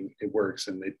screen, it works.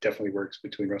 And it definitely works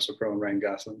between Russell Crowe and Ryan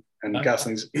Gosling. And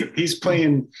Gosling's, he's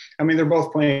playing, I mean, they're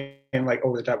both playing like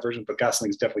over the top versions, but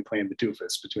Gosling's definitely playing the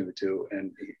doofus between the two,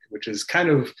 and which is kind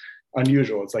of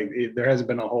unusual. It's like there hasn't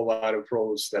been a whole lot of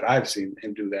roles that I've seen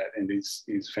him do that, and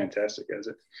he's fantastic as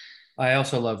it. I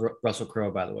also love Russell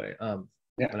Crowe, by the way.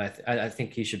 Yeah. And I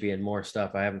think he should be in more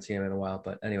stuff. I haven't seen him in a while,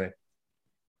 but anyway,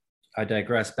 I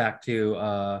digress. Back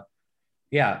to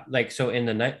like so in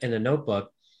the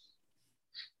Notebook,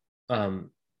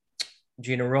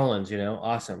 Gina Rollins,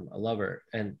 awesome. I love her.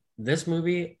 And this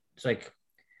movie, it's like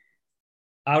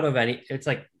it's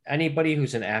like anybody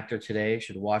who's an actor today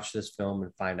should watch this film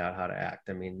and find out how to act.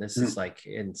 I mean, this is like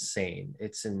insane.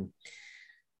 It's on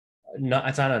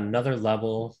another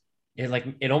level.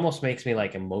 It almost makes me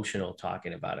like emotional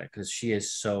talking about it, because she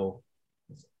is so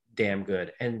damn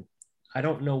good. And I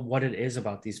don't know what it is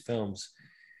about these films.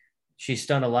 She's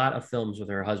done a lot of films with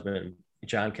her husband,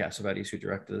 John Cassavetes, who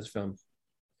directed this film.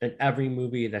 And every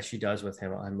movie that she does with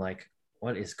him, I'm like,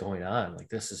 what is going on? Like,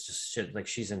 this is just shit. Like,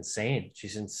 she's insane.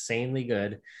 She's insanely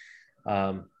good.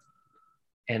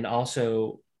 And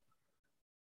also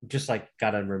just like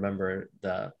got to remember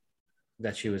that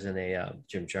she was in a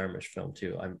Jim Jarmusch film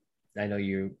too. I know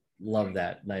you love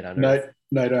that Night on Earth.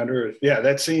 Night on Earth. Yeah,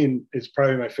 that scene is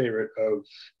probably my favorite of,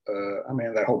 I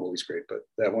mean, that whole movie's great, but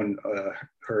that one,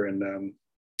 her and,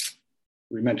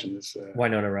 we mentioned this.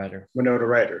 Winona Ryder.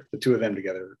 The two of them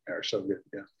together are so good.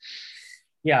 Yeah.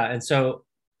 Yeah. And so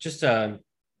just,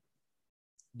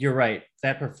 you're right.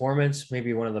 That performance may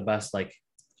be one of the best, like,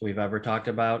 we've ever talked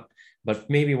about, but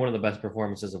maybe one of the best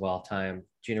performances of all time.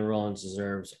 Gina Rollins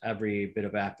deserves every bit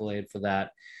of accolade for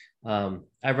that.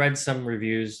 I read some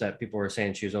reviews that people were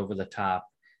saying she was over the top,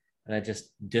 and I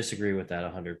just disagree with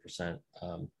that 100%.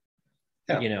 And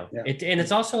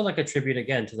it's also like a tribute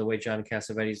again to the way John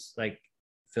Cassavetes like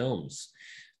films.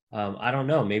 I don't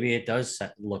know, maybe it does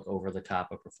look over the top,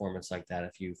 a performance like that,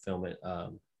 if you film it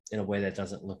in a way that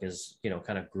doesn't look as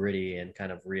kind of gritty and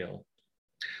kind of real.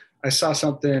 I saw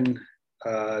something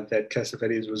that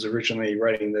Cassavetes was originally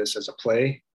writing this as a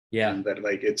play. Yeah. And that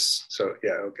like it's so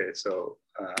yeah okay so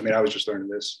I mean, I was just learning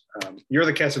this. You're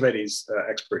the Cassavetes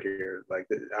expert here. Like,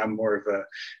 I'm more of a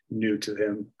new to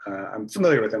him. I'm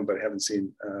familiar with him, but haven't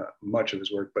seen much of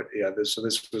his work. But yeah, this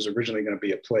was originally going to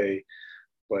be a play,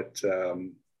 but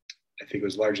I think it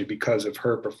was largely because of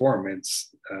her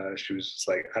performance. She was just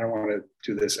like, I don't want to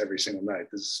do this every single night.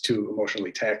 This is too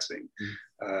emotionally taxing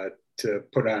to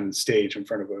put on stage in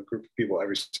front of a group of people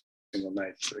every single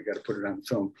night. So they got to put it on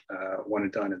film, one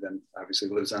and done, and then obviously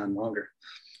lives on longer.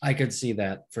 I could see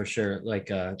that for sure. Like,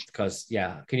 because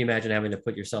can you imagine having to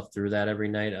put yourself through that every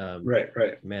night?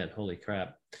 Right. Man, holy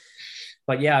crap.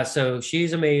 But yeah, so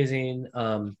she's amazing.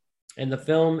 And the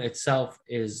film itself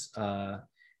is,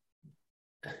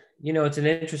 it's an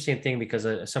interesting thing, because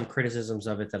some criticisms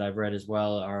of it that I've read as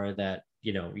well are that,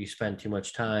 you spend too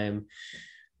much time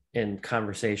in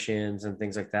conversations and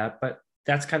things like that. But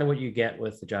that's kind of what you get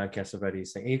with the John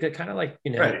Cassavetes thing. You could kind of like,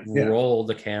 roll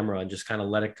the camera and just kind of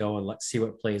let it go and let's see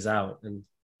what plays out. And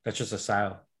that's just a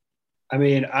style. I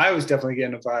mean, I was definitely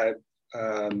getting a vibe.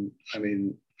 I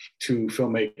mean, two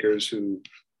filmmakers who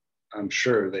I'm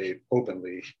sure they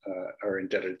openly are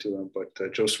indebted to him, but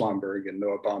Joe Swanberg and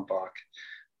Noah Baumbach.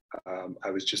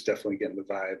 I was just definitely getting the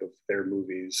vibe of their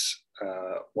movies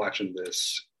watching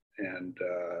this. And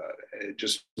it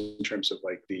just in terms of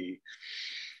like the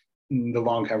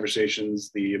long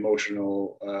conversations, the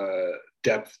emotional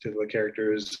depth to the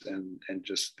characters, and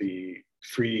just the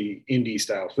free indie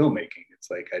style filmmaking.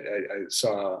 It's like I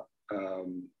saw,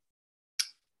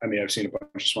 I've seen a bunch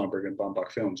of Swanberg and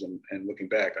Baumbach films, and looking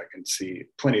back, I can see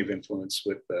plenty of influence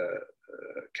with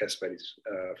Cassavetes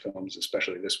films,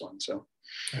 especially this one. So,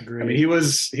 agreed. I mean, he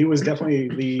was definitely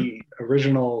the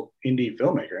original indie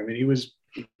filmmaker. I mean, he was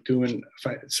doing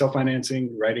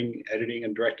self-financing, writing, editing,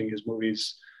 and directing his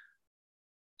movies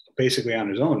basically on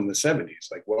his own in the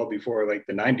 70s, like well before like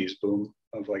the 90s boom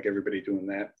of like everybody doing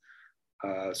that.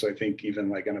 So I think even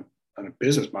like on a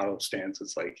business model stance,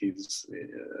 it's like he's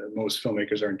most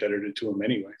filmmakers are indebted to him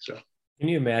anyway. So can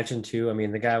you imagine too? I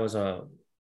mean, the guy was a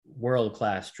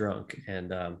world-class drunk,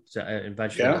 and so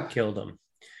eventually killed him.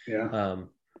 Yeah.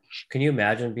 Can you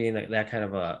imagine being that kind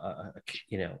of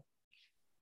you know,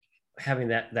 having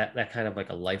that kind of like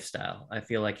a lifestyle? I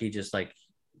feel like he just like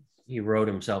he rode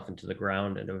himself into the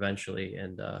ground and eventually,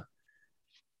 and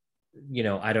you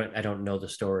know, I don't know the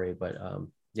story, but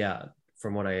yeah,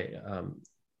 from what I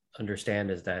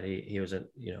understand is that he was a,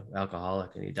 you know,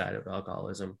 alcoholic, and he died of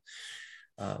alcoholism.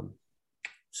 Um,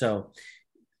 so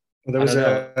Well, there I was don't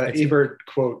know. a It's Ebert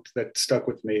quote that stuck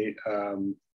with me.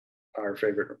 Our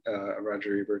favorite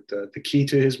Roger Ebert. The key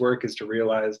to his work is to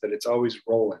realize that it's always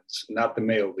Rollins, not the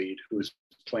male lead, who's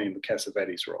playing the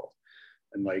Cassavetes role.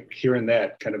 And like hearing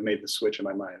that kind of made the switch in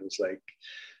my mind. It was like,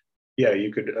 yeah,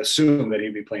 you could assume that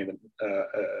he'd be playing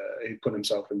he put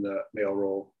himself in the male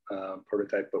role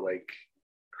prototype, but like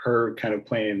her kind of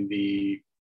playing the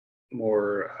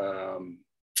more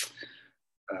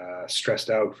stressed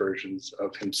out versions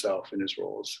of himself in his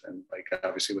roles. And like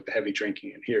obviously with the heavy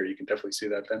drinking in here, you can definitely see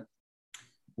that then.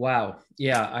 wow.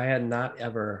 Yeah, I had not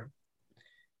ever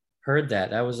heard that.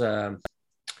 That was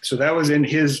So that was in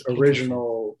his interesting.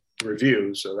 original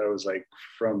review. So that was like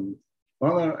from,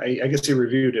 well, I guess he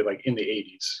reviewed it like in the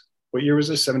 80s. What year was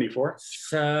this? 74?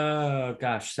 So,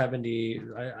 gosh, 70.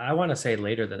 I want to say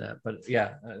later than that, but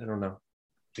yeah, I don't know.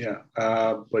 Yeah.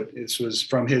 But this was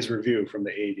from his review from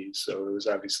the 80s. So it was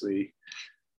obviously,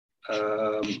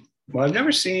 well, I've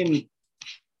never seen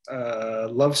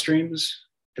Love Streams.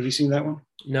 Have you seen that one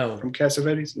No, from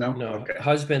Cassavetes? No? no. Okay.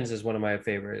 Husbands is one of my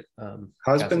favorite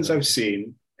Husbands I've Cassavetes.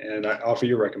 seen, and I offer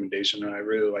your recommendation, and I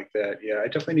really like that. Yeah, I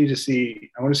definitely need to see.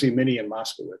 I want to see Minnie and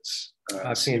Moskowitz.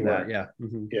 I've seen that. Seymour, Yeah.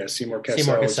 Hmm. yeah, Seymour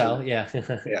Seymour Cassel. Cassell. Yeah.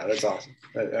 Yeah, that's awesome.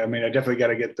 I mean, I definitely got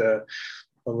to get a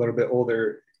little bit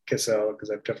older Cassel because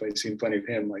I've definitely seen plenty of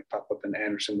him like pop up in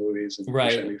Anderson movies and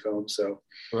Right. Buscemi films. So,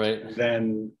 Right. and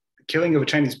then Killing of a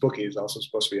Chinese Bookie is also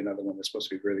supposed to be another one that's supposed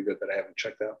to be really good that I haven't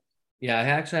checked out. Yeah, I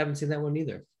actually haven't seen that one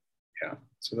either. Yeah.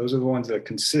 So those are the ones that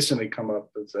consistently come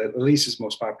up as at least as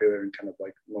most popular and kind of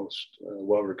like most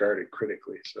well regarded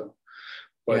critically. So,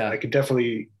 but I Yeah. could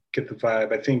definitely get the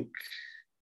vibe. I think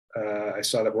I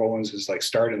saw that Rollins is like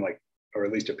starred in like, or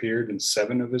at least appeared in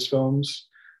 7 of his films.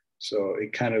 So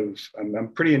it kind of,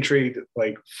 I'm pretty intrigued,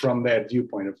 like from that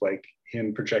viewpoint of like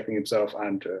him projecting himself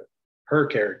onto her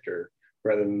character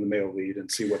rather than the male lead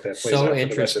and see what that plays So out for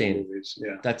the rest of the interesting. movies.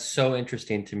 Yeah. That's so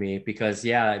interesting to me because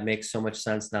yeah, it makes so much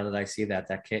sense now that I see that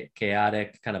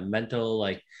chaotic kind of mental,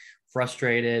 like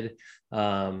frustrated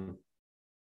um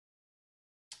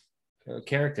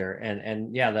character,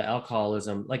 and yeah, the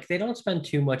alcoholism, like they don't spend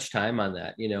too much time on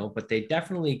that, you know, but they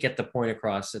definitely get the point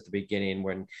across at the beginning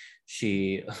when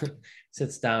she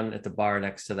sits down at the bar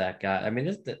next to that guy. I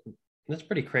mean, that's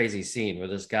pretty crazy scene where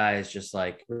this guy is just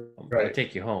like, I'll Right.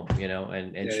 take you home, you know,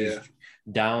 and Yeah. she's Yeah.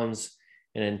 downs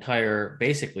an entire,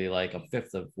 basically like a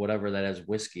fifth of whatever that is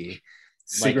whiskey,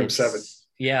 like Seagram 7. it's,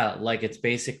 yeah, like it's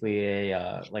basically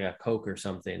a like a Coke or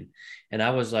something. And I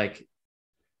was like,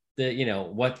 the, you know,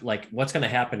 what's going to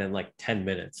happen in like 10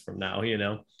 minutes from now, you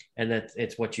know, and that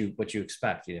it's what you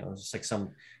expect, you know. It's just like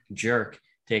some jerk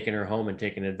taking her home and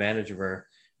taking advantage of her,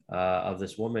 of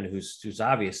this woman who's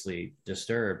obviously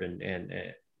disturbed, and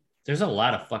there's a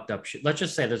lot of fucked up shit. Let's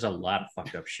just say there's a lot of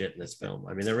fucked up shit in this film.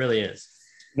 I mean, there really is.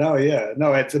 No, yeah,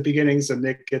 no. At the beginning, so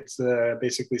Nick gets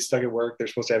basically stuck at work. They're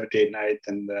supposed to have a date night,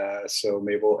 and so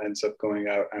Mabel ends up going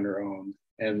out on her own.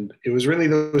 And it was really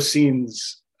those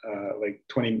scenes, like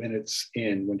 20 minutes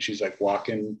in, when she's like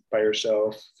walking by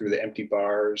herself through the empty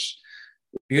bars.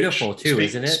 Beautiful Which too,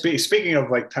 isn't it? speaking of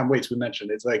like Tom Waits, we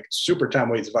mentioned it's like super Tom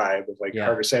Waits vibe of like Yeah.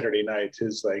 Harder Saturday Night,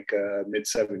 his like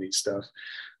mid-70s stuff.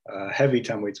 Heavy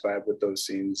Tom Waits vibe with those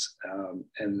scenes,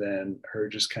 and then her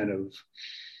just kind of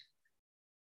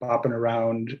bopping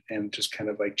around and just kind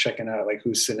of like checking out like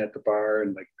who's sitting at the bar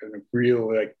and like in a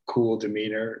real like cool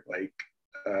demeanor, like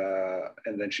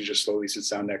and then she just slowly sits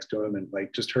down next to him and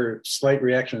like just her slight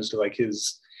reactions to like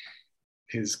his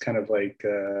kind of like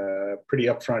pretty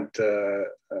upfront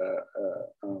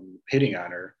hitting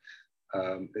on her.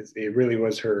 It really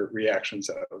was her reactions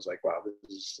that I was like, wow,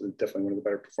 this is definitely one of the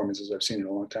better performances I've seen in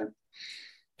a long time.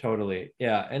 Totally.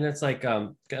 Yeah. And it's like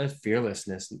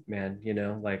fearlessness, man, you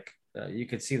know, like you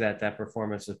could see that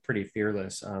performance is pretty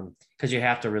fearless, because you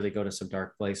have to really go to some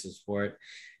dark places for it.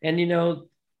 And you know,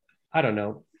 I don't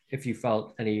know if you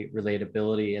felt any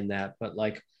relatability in that, but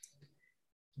like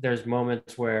there's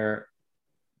moments where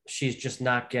she's just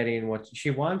not getting what she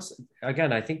wants.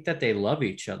 Again, I think that they love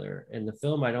each other in the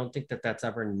film. I don't think that that's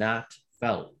ever not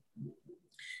felt,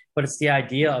 but it's the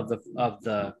idea of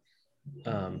the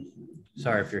um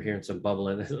sorry if you're hearing some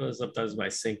bubbling. Sometimes my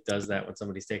sink does that when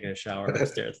somebody's taking a shower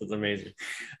upstairs. It's amazing.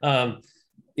 um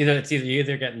you know, it's either you're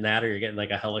either getting that or you're getting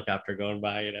like a helicopter going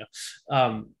by, you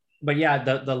know. but yeah,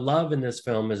 the love in this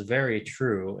film is very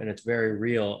true and it's very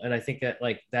real. And I think that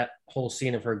like that whole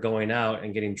scene of her going out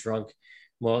and getting drunk,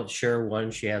 well, sure, one,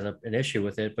 she has an issue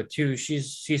with it, but two,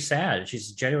 she's sad.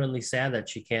 She's genuinely sad that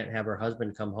she can't have her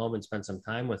husband come home and spend some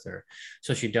time with her.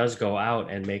 So she does go out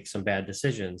and make some bad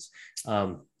decisions.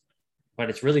 But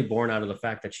it's really born out of the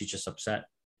fact that she's just upset.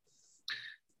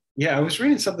 Yeah, I was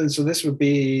reading something. So this would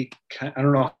be, I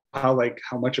don't know how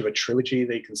much of a trilogy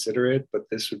they consider it, but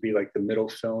this would be like the middle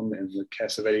film in the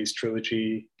Cassavetes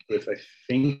trilogy with, I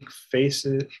think,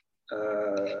 Faces,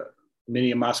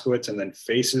 Minnie and Moskowitz, and then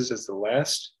Faces as the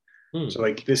last. So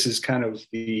like this is kind of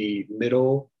the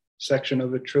middle section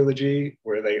of the trilogy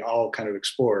where they all kind of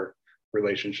explore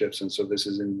relationships. And so this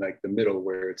is in like the middle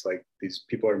where it's like these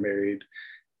people are married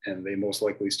and they most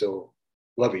likely still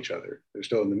love each other. They're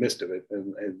still in the midst of it,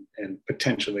 and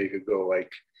potentially it could go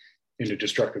like in a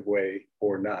destructive way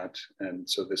or not. And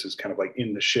so this is kind of like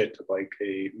in the shit of like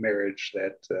a marriage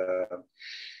that,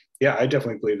 yeah, I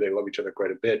definitely believe they love each other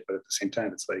quite a bit, but at the same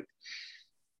time, it's like,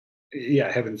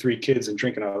 yeah, having 3 kids and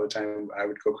drinking all the time, I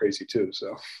would go crazy too.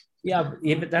 So Yeah,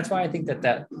 but that's why I think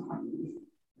that.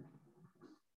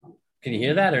 Can you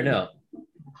hear that or no?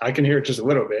 I can hear it just a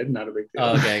little bit, not a big deal.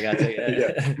 Oh, okay,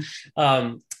 gotcha.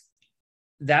 Yeah.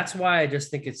 That's why I just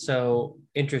think it's so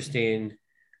interesting.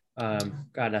 God,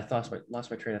 I lost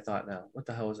my train of thought now. What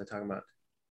the hell was I talking about?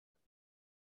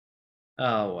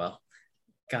 Oh well,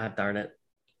 God darn it.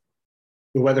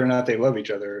 Whether or not they love each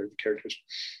other, the characters.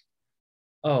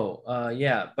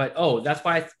 Yeah, but that's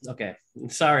why. Okay,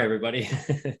 sorry everybody.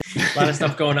 A lot of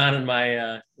stuff going on in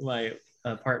my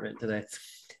apartment today.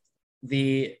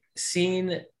 The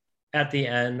scene at the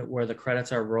end where the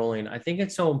credits are rolling, I think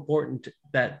it's so important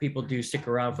that people do stick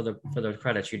around for the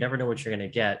credits. You never know what you're going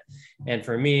to get. And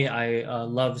for me, I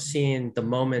love seeing the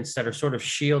moments that are sort of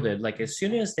shielded. Like as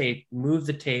soon as they move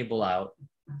the table out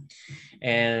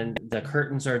and the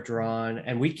curtains are drawn,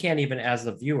 and we can't even, as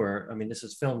the viewer, I mean, this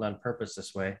is filmed on purpose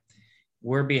this way,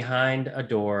 we're behind a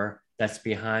door that's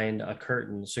behind a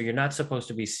curtain. So you're not supposed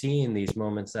to be seeing these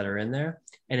moments that are in there.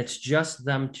 And it's just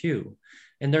them two.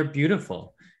 And they're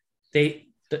beautiful. This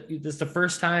is the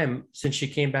first time since she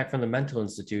came back from the mental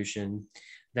institution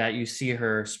that you see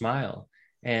her smile.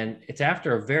 And it's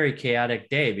after a very chaotic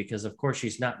day because, of course,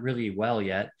 she's not really well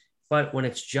yet. But when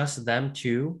it's just them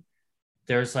two,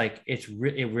 there's like, it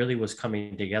really was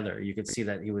coming together. You could see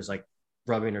that he was like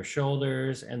rubbing her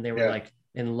shoulders and they were like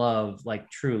in love, like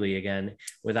truly again,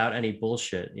 without any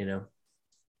bullshit, you know?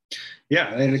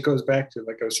 Yeah. And it goes back to,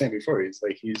 like I was saying before,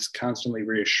 he's constantly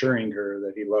reassuring her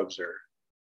that he loves her.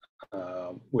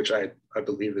 Which I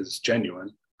believe is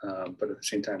genuine, but at the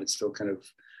same time, it still kind of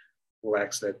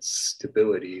lacks that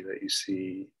stability that you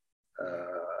see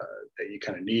that you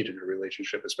kind of need in a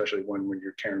relationship, especially one when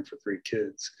you're caring for 3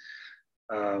 kids.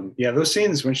 Yeah, those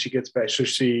scenes when she gets back, so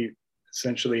she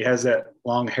essentially has that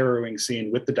long harrowing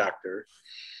scene with the doctor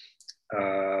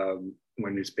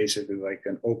when it's basically like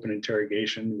an open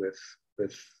interrogation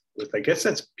with I guess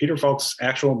that's Peter Falk's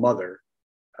actual mother.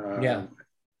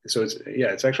 So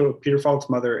it's actually Peter Falk's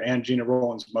mother and Gena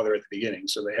Rowland's mother at the beginning.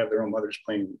 So they have their own mothers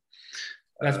playing.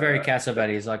 That's very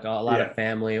Cassavetes, like a lot of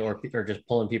family or just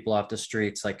pulling people off the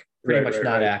streets, like pretty much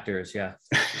not actors. Yeah.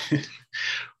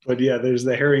 But yeah, there's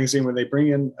the harrowing scene where they bring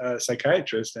in a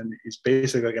psychiatrist and he's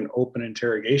basically like an open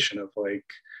interrogation of like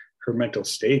her mental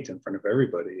state in front of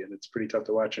everybody. And it's pretty tough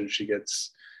to watch. And she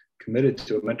gets committed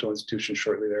to a mental institution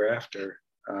shortly thereafter.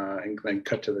 And then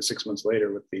cut to the 6 months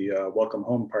later with the welcome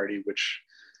home party, which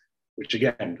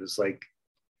again was like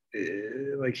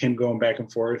him going back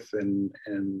and forth and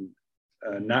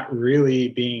not really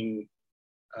being.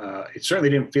 It certainly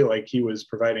didn't feel like he was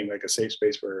providing like a safe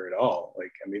space for her at all.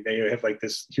 Like, I mean, they have like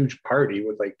this huge party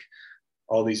with like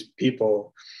all these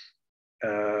people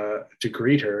to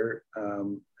greet her,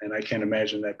 and I can't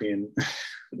imagine that being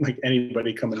like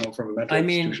anybody coming home from a mental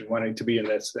institution wanting to be in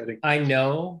that setting. I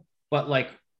know, but like,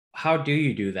 how do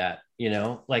you do that? You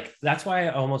know, like that's why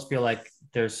I almost feel like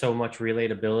there's so much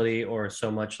relatability or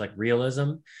so much like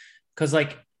realism, because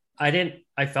like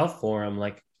I felt for him,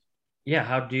 like, yeah,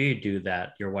 how do you do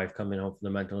that? Your wife coming home from the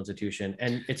mental institution,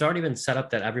 and it's already been set up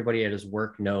that everybody at his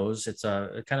work knows. It's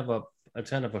a kind of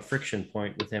a friction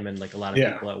point with him and like a lot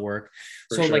of people at work.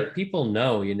 So like people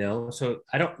know, you know. So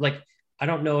I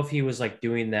don't know if he was like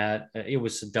doing that. It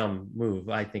was a dumb move,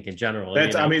 I think, in general.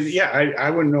 That's, I mean,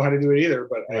 I wouldn't know how to do it either,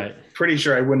 but I'm pretty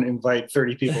sure I wouldn't invite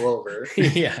 30 people over.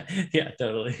 yeah,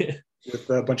 totally. With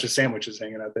a bunch of sandwiches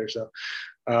hanging out there. So,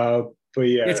 but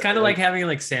yeah, It's kind of like having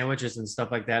like sandwiches and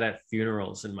stuff like that at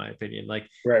funerals, in my opinion. Like,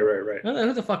 right.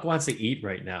 who the fuck wants to eat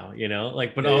right now? You know,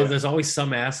 like, but there's always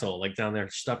some asshole like down there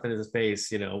stuffing his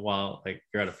face, you know, while like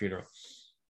you're at a funeral.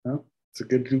 Well, it's a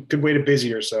good way to busy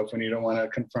yourself when you don't want to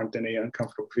confront any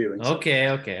uncomfortable feelings.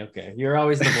 Okay. You're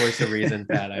always the voice of reason,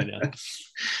 Pat. I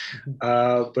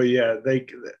know. But yeah,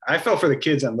 I felt for the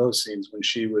kids on those scenes when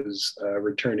she was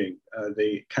returning.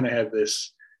 They kind of had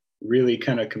this really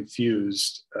kind of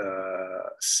confused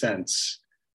sense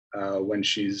when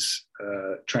she's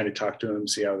trying to talk to them,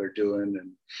 see how they're doing,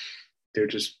 and they're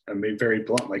just, I mean, very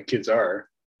blunt, like kids are,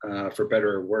 for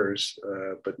better or worse.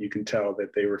 But you can tell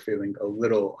that they were feeling a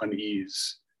little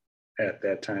unease at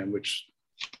that time, which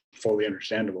fully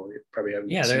understandable. You probably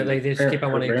haven't. Yeah, they just keep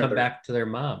on wanting to come back to their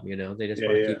mom. You know, they just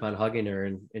want to keep on hugging her,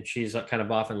 and she's kind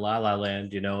of off in La La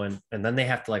Land. You know, and then they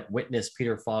have to like witness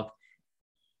Peter Falk.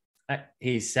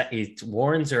 He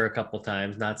warns her a couple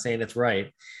times, not saying it's right.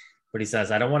 But he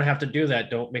says, I don't want to have to do that.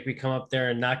 Don't make me come up there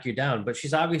and knock you down. But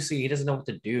she's obviously, he doesn't know what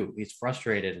to do. He's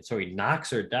frustrated. And so he knocks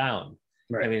her down.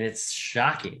 Right. I mean, it's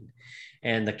shocking.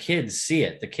 And the kids see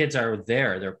it. The kids are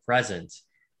there. They're present.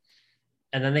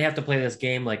 And then they have to play this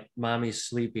game like mommy's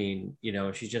sleeping, you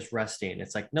know, she's just resting.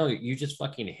 It's like, no, you just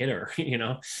fucking hit her, you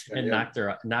know, and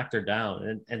knocked her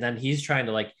down. And then he's trying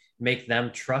to like make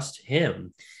them trust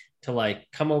him to like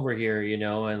come over here, you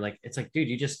know, and like, it's like, dude,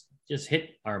 you just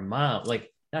hit our mom.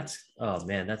 Like, oh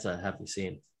man, that's a happy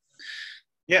scene.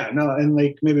 Yeah, no, and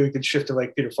like maybe we could shift to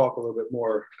like Peter Falk a little bit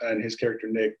more and his character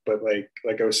Nick, but like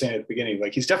I was saying at the beginning,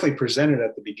 like he's definitely presented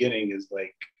at the beginning as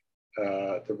like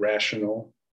the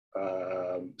rational,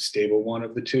 stable one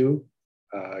of the two.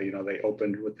 You know, they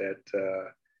opened with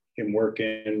that him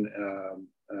working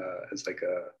as like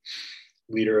a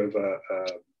leader of a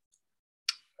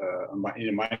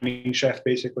mining shaft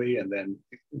basically, and then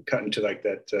cut into like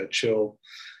that chill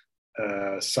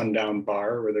sundown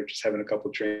bar where they're just having a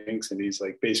couple drinks, and he's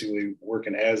like basically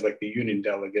working as like the union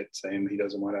delegate, saying he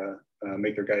doesn't want to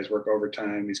make their guys work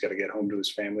overtime. He's got to get home to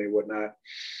his family and whatnot.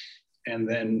 And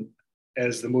then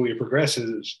as the movie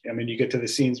progresses, I mean, you get to the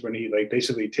scenes when he like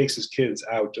basically takes his kids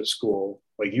out of school,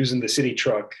 like using the city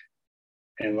truck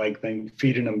and like then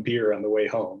feeding them beer on the way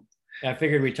home. I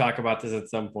figured we'd talk about this at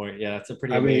some point. Yeah, it's a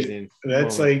pretty amazing.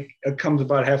 That's moment. Like it comes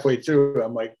about halfway through.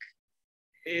 I'm like,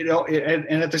 you know,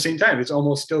 and at the same time, it's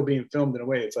almost still being filmed in a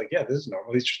way. It's like, yeah, this is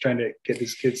normal. He's just trying to get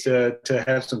his kids to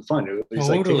have some fun. He's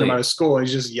like taking them out of school. And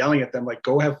he's just yelling at them like,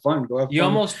 go have fun, go have fun. You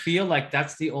almost feel like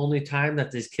that's the only time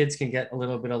that these kids can get a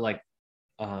little bit of like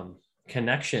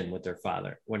connection with their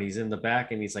father, when he's in the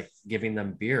back and he's like giving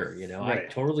them beer, you know. Right. I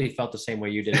totally felt the same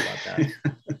way you did about that.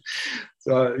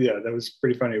 So yeah, that was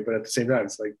pretty funny. But at the same time,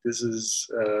 it's like, this is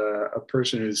a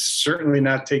person who's certainly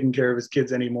not taking care of his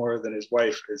kids any more than his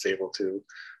wife is able to.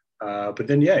 But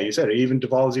then, yeah, you said it even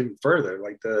devolves even further.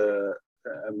 Like the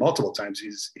multiple times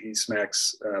he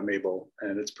smacks Mabel,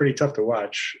 and it's pretty tough to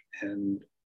watch. And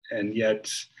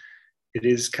yet it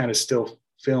is kind of still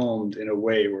filmed in a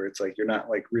way where it's like you're not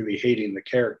like really hating the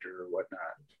character or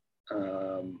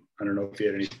whatnot. I don't know if you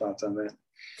had any thoughts on that.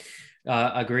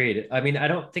 Agreed. I mean, I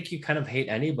don't think you kind of hate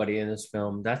anybody in this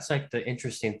film. That's like the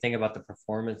interesting thing about the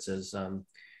performances.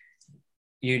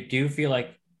 You do feel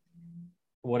like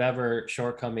whatever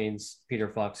shortcomings Peter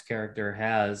Falk's character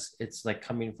has, it's like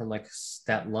coming from like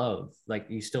that love. Like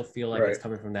you still feel like it's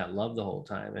coming from that love the whole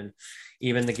time. And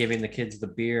even the giving the kids the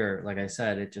beer, like I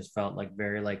said, it just felt like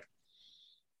very like,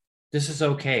 this is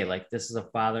okay. Like this is a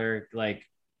father like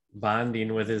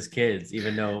bonding with his kids,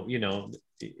 even though, you know,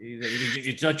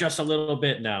 it's just a little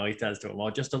bit now, he says to him, well,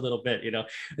 just a little bit, you know.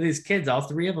 And these kids, all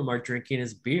three of them are drinking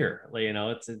his beer, like, you know,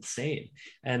 it's insane.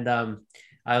 And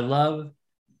I love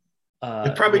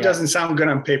it probably doesn't sound good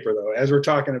on paper though, as we're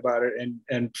talking about it,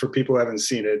 and for people who haven't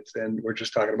seen it, and we're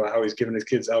just talking about how he's giving his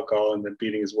kids alcohol and then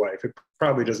beating his wife, it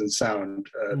probably doesn't sound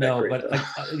no that great,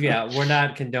 but yeah, we're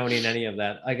not condoning any of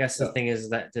that. I guess the thing is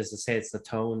that just to say it's the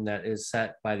tone that is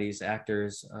set by these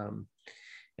actors,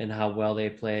 and how well they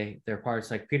play their parts.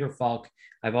 Like Peter Falk,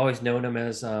 I've always known him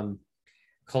as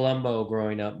Columbo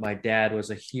growing up. My dad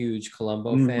was a huge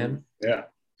Columbo fan. Yeah.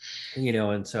 You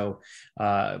know, and so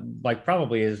like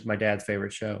probably is my dad's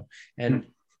favorite show. And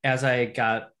as I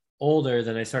got older,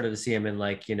 then I started to see him in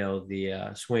like, you know,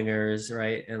 the Swingers,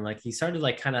 right? And like he started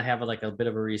like kind of having like a bit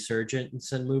of a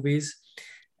resurgence in movies.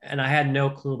 And I had no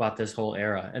clue about this whole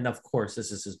era. And of course,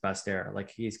 this is his best era.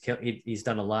 Like he's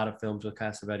done a lot of films with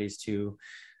Cassavetes too.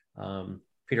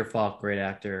 Peter Falk, great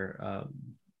actor.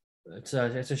 It's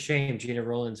a shame Gina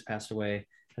Rollins passed away,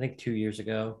 I think 2 years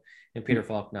ago. And Peter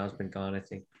Falk now has been gone, I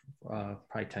think,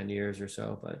 probably 10 years or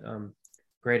so. But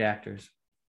great actors,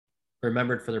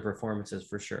 remembered for their performances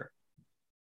for sure.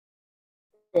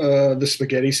 The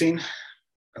spaghetti scene.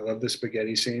 I love the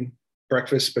spaghetti scene.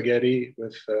 Breakfast spaghetti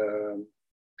with the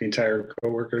entire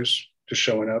coworkers just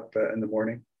showing up in the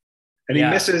morning. And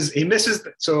Yeah. he misses.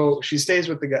 So she stays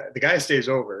with the guy. The guy stays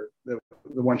over, the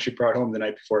one she brought home the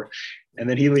night before. And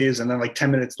then he leaves. And then like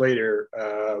 10 minutes later,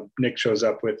 Nick shows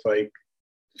up with like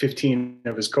 15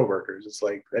 of his coworkers. It's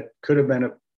like, that could have been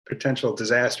a potential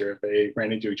disaster if they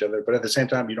ran into each other. But at the same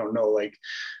time, you don't know like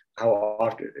how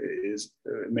often it is.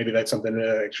 Maybe that's something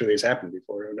that actually has happened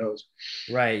before. Who knows?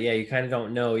 Right. Yeah. You kind of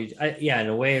don't know. Yeah. In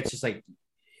a way, it's just like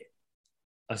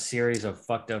a series of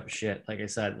fucked up shit, like I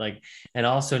said, like, and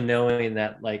also knowing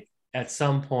that like at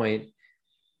some point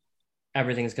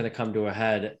everything's going to come to a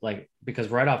head, like, because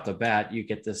right off the bat you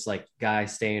get this like guy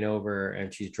staying over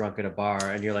and she's drunk at a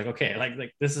bar and you're like, okay,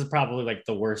 like this is probably like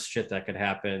the worst shit that could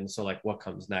happen, so like what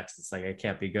comes next? It's like, it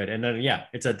can't be good. And then yeah,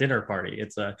 it's a dinner party.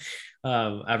 It's a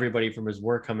everybody from his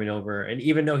work coming over, and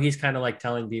even though he's kind of like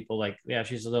telling people like, yeah,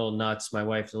 she's a little nuts, my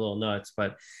wife's a little nuts,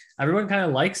 but everyone kind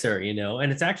of likes her, you know.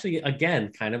 And it's actually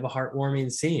again kind of a heartwarming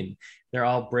scene. They're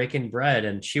all breaking bread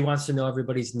and she wants to know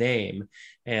everybody's name,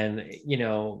 and you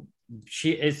know,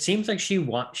 it seems like she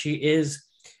is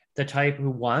the type who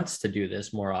wants to do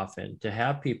this more often, to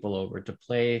have people over, to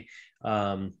play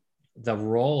the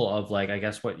role of like, I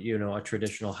guess what, you know, a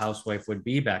traditional housewife would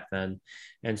be back then.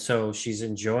 And so she's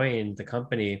enjoying the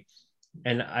company.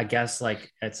 And I guess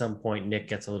like at some point Nick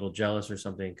gets a little jealous or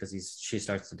something because she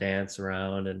starts to dance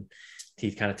around and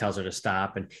he kind of tells her to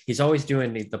stop, and he's always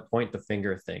doing the point the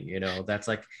finger thing, you know. That's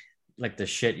like the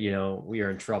shit, you know, we are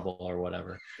in trouble or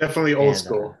whatever. Definitely old And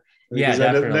school. yeah, Because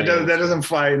definitely that doesn't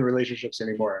fly in relationships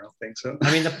anymore. I don't think so.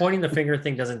 I mean, the pointing the finger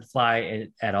thing doesn't fly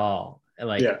at all,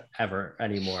 like Yeah. ever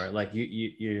anymore. Like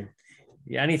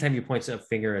yeah, anytime you point a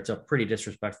finger, it's a pretty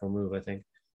disrespectful move, I think.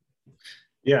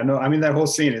 Yeah, no, I mean that whole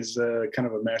scene is kind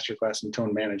of a masterclass in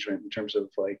tone management in terms of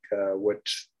like what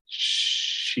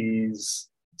she's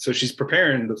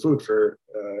preparing the food for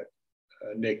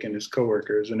Nick and his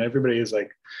coworkers, and everybody is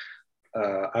like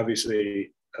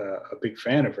obviously a big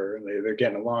fan of her, and they're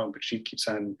getting along, but she keeps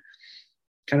on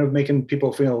kind of making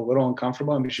people feel a little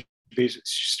uncomfortable. I mean, she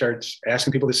starts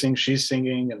asking people to sing, she's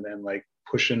singing, and then like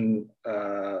pushing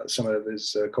some of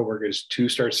his coworkers to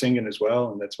start singing as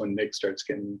well, and that's when Nick starts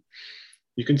getting.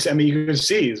 You can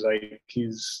see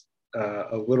he's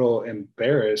a little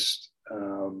embarrassed,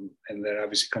 and that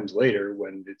obviously comes later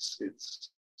when it's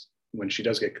when she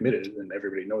does get committed and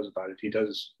everybody knows about it.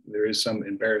 There is some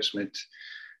embarrassment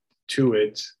to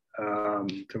it.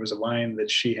 There was a line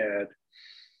that she had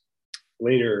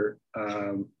later.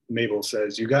 Mabel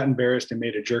says, "You got embarrassed and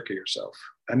made a jerk of yourself.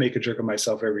 I make a jerk of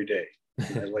myself every day."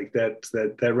 Like that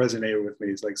resonated with me.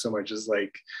 It's like so much is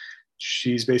like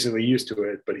she's basically used to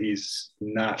it, but he's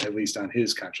not, at least on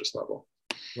his conscious level.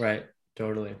 Right.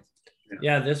 Totally.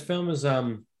 Yeah, this film is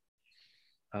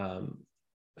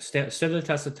stood the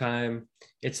test of time.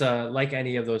 It's like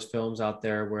any of those films out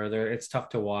there where it's tough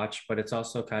to watch, but it's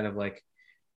also kind of like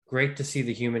great to see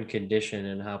the human condition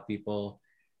and how people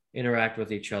interact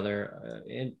with each other,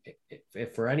 and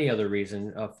if for any other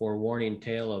reason, a forewarning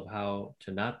tale of how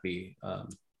to not be.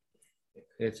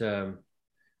 It's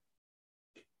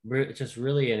just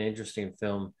really an interesting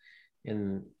film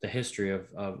in the history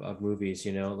of movies,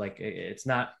 you know. Like it's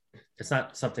not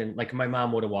something like my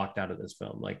mom would have walked out of this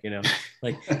film, like, you know,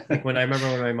 like when I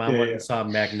remember when my mom went and saw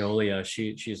Magnolia,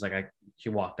 she's like, she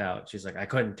walked out, she's like, I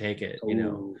couldn't take it, you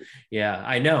know. Yeah,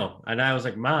 I know. And I was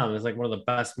like, Mom, it's like one of the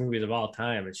best movies of all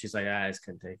time, and she's like, I just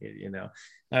couldn't take it, you know.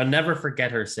 I'll never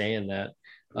forget her saying that.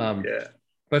 Yeah,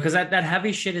 because that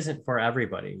heavy shit isn't for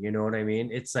everybody, you know what I mean?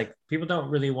 It's like people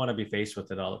don't really want to be faced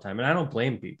with it all the time, and I don't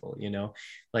blame people, you know.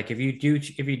 Like if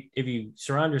you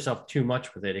surround yourself too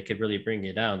much with it, it could really bring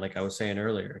you down, like I was saying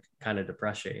earlier. It kind of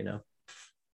depress you, you know.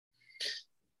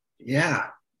 Yeah,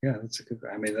 that's a good.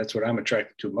 I mean, that's what I'm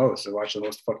attracted to most. I watch the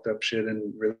most fucked up shit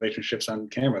in relationships on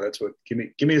camera. That's what give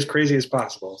me as crazy as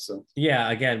possible. So yeah,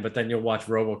 again, but then you'll watch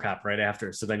RoboCop right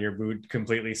after, so then your mood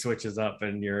completely switches up,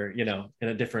 and you're, you know, in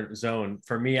a different zone.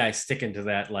 For me, I stick into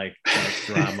that like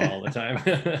drama all the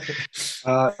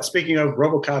time. Speaking of,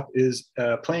 RoboCop is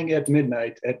playing at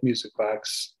midnight at Music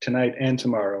Box tonight and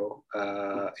tomorrow.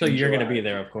 So you're going to be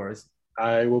there, of course.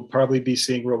 I will probably be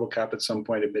seeing RoboCop at some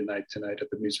point at midnight tonight at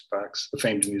the Music Box, the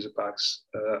famed Music Box,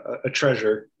 a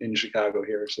treasure in Chicago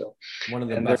here. So one of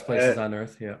the best places on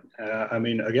earth. Yeah. I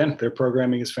mean, again, their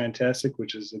programming is fantastic,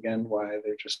 which is again why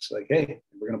they're just like, hey,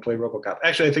 we're going to play RoboCop.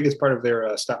 Actually, I think it's part of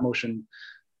their stop motion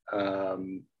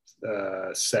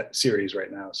set series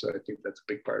right now. So I think that's a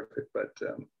big part of it.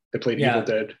 But They played Evil Yeah,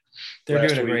 Dead they're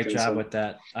last doing a week, great and job so with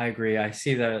that. I agree. I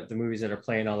see the movies that are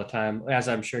playing all the time, as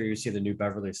I'm sure you see the new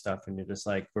Beverly stuff, and you're just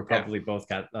like, we're yeah, probably both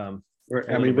got a I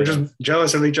little mean, we're bit of. just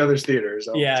jealous of each other's theaters,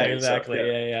 I'll Yeah, say. So exactly.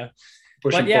 yeah, Yeah.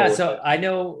 But pushing yeah, forward with so it. I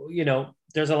know,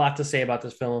 there's a lot to say about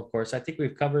this film, of course. I think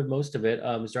we've covered most of it.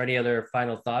 Is there any other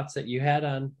final thoughts that you had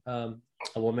on A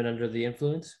Woman Under the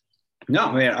Influence?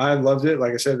 No, man, I loved it.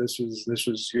 Like I said, this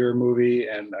was your movie,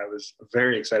 and I was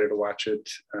very excited to watch it.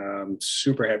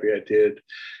 Super happy I did.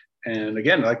 And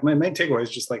again, like my main takeaway is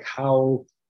just like how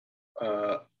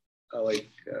uh, like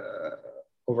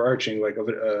overarching like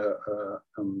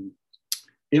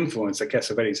influence that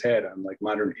Cassavetes had on like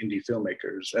modern indie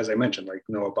filmmakers. As I mentioned, like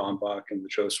Noah Baumbach and the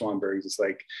Joe Swanbergs. It's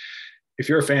like if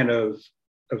you're a fan of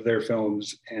their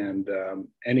films and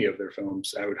any of their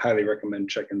films, I would highly recommend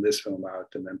checking this film out,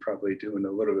 and then probably doing a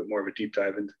little bit more of a deep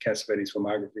dive into Cassavetes'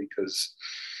 filmography, because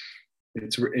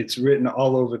it's written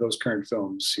all over those current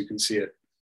films. You can see it.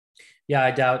 Yeah,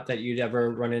 I doubt that you'd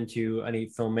ever run into any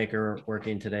filmmaker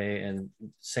working today and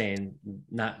saying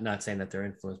not saying that they're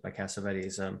influenced by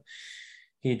Cassavetes.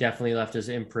 He definitely left his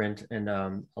imprint, and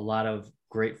a lot of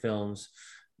great films,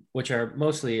 which are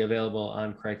mostly available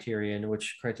on Criterion,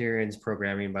 which Criterion's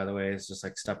programming, by the way, is just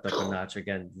like stepped up a notch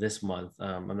again this month.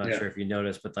 I'm not sure if you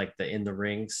noticed, but like the In the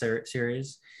Ring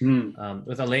series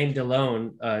with Alain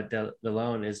Delon.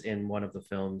 Delon is in one of the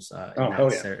films in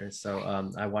that series. So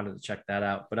I wanted to check that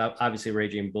out. But obviously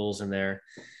Raging Bull's in there,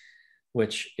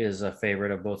 which is a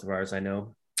favorite of both of ours, I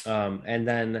know. And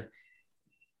then,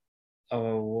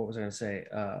 what was I going to say?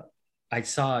 I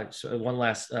saw one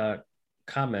last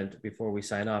comment before we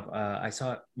sign off. I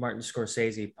saw Martin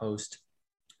Scorsese post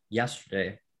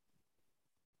yesterday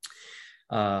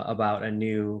about a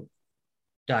new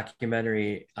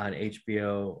documentary on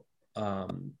HBO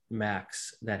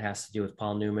Max that has to do with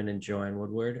Paul Newman and Joanne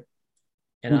Woodward.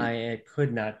 And I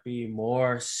could not be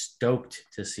more stoked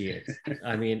to see it.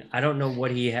 I mean, I don't know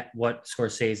what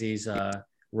Scorsese's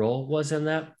role was in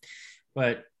that,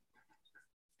 but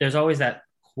there's always that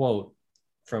quote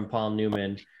from Paul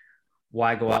Newman: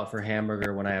 "Why go out for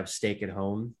hamburger when I have steak at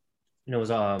home?" And it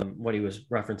was what he was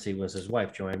referencing was his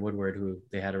wife, Joanne Woodward, who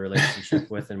they had a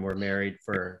relationship with and were married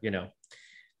for,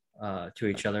 to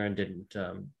each other, and didn't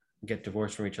get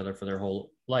divorced from each other for their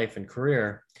whole life and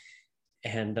career.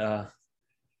 And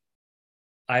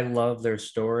I love their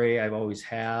story. I've always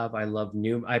have. I love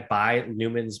I buy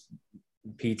Newman's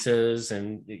pizzas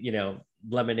and,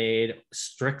 lemonade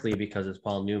strictly because it's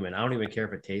Paul Newman. I don't even care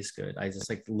if it tastes good. I just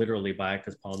like literally buy it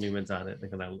because Paul Newman's on it,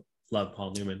 because I love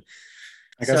Paul Newman.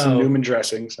 I got some Newman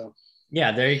dressing, so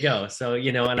yeah, there you go. So,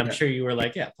 and I'm sure you were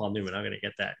like, yeah, Paul Newman, I'm going to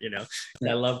get that,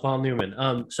 I love Paul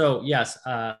Newman. So yes,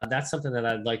 that's something that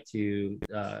I'd like to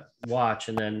watch.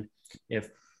 And then if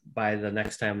by the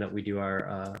next time that we do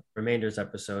our Remainders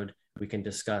episode, we can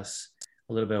discuss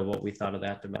a little bit of what we thought of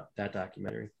that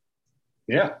documentary.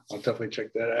 Yeah, I'll definitely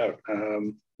check that out.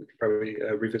 We could probably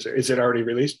revisit. Is it already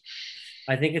released?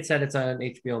 I think it said it's on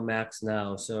HBO Max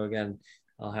now. So again,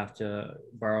 I'll have to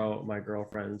borrow my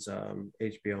girlfriend's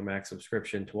HBO Max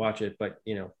subscription to watch it. But,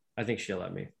 I think she'll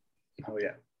let me. Oh,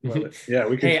 yeah. Love it. Yeah,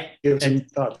 we can give some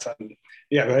thoughts on it.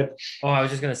 Yeah, go ahead. Oh, I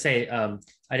was just going to say, I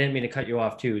didn't mean to cut you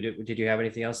off too. Did you have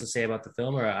anything else to say about the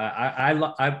film? Or I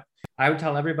would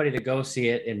tell everybody to go see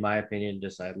it. In my opinion,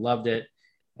 I loved it.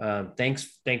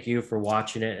 Thank you for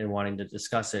watching it and wanting to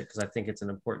discuss it, because I think it's an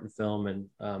important film and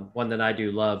one that I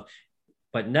do love.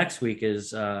 But next week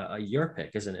is your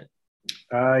pick, isn't it?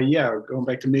 Yeah, going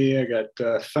back to me, I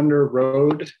got Thunder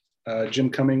Road, Jim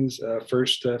Cummings'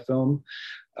 first film.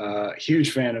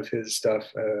 Huge fan of his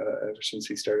stuff ever since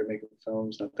he started making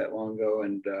films not that long ago,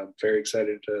 and very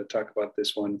excited to talk about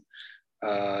this one.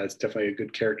 It's definitely a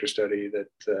good character study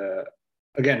that,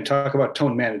 again, talk about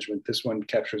tone management. This one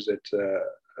captures it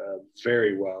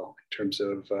very well in terms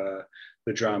of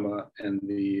the drama and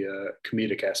the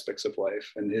comedic aspects of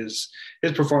life. And his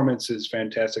performance is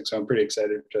fantastic. So I'm pretty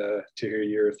excited to hear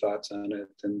your thoughts on it.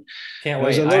 And can't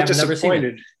wait. I have never seen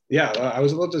it. Yeah, I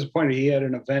was a little disappointed. He had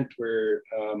an event where,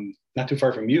 not too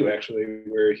far from you actually,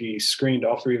 where he screened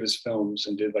all three of his films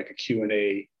and did like a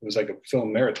Q&A. It was like a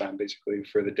film marathon basically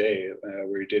for the day,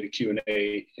 where he did a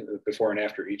Q&A before and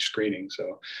after each screening.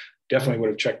 So definitely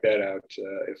would have checked that out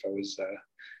if I was.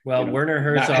 Werner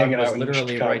Herzog was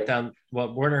literally right down.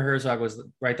 Well, Werner Herzog was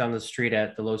right down the street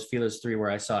at the Los Feliz 3, where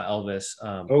I saw Elvis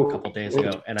a couple days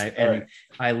ago, and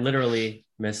I literally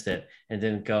missed it and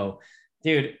didn't go.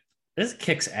 Dude, this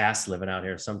kicks ass living out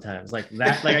here sometimes. Like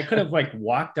that, like I could have like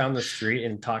walked down the street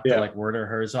and talked to like Werner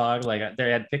Herzog. Like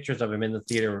they had pictures of him in the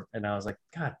theater, and I was like,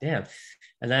 God damn.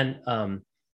 And then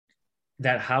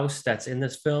that house that's in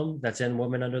this film, that's in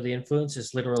Woman Under the Influence,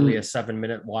 is literally a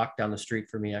 7-minute walk down the street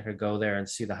for me. I could go there and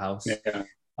see the house. Yeah.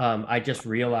 I just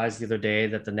realized the other day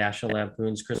that the National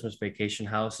Lampoon's Christmas Vacation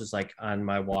house is like on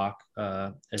my walk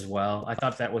as well. I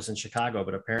thought that was in Chicago,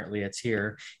 but apparently it's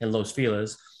here in Los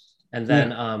Feliz. And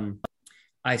then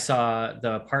I saw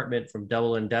the apartment from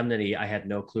Double Indemnity. I had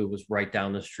no clue was right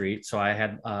down the street. So I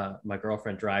had my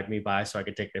girlfriend drive me by so I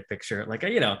could take a picture. Like,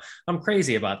 you know, I'm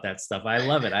crazy about that stuff. I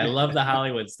love it. I love the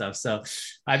Hollywood stuff. So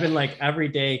I've been like every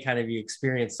day kind of you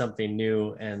experience something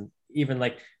new. And even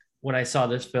like when I saw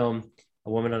this film,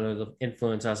 A Woman Under the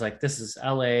Influence, I was like, this is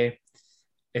LA.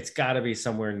 It's got to be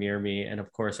somewhere near me. And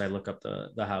of course, I look up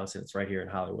the house and it's right here in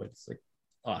Hollywood. It's like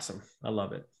awesome. I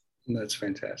love it. That's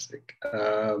fantastic.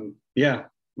 Yeah,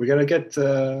 we got to get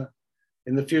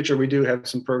in the future. We do have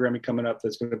some programming coming up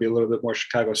that's going to be a little bit more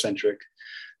Chicago centric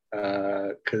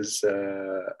because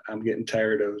I'm getting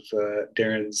tired of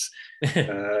Darren's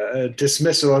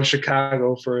dismissal of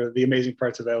Chicago for the amazing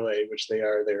parts of LA, which they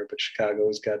are there. But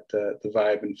Chicago's got the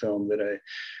vibe and film that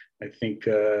I think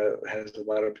has a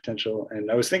lot of potential. And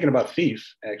I was thinking about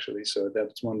Thief, actually. So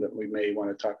that's one that we may want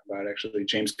to talk about. Actually,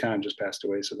 James Caan just passed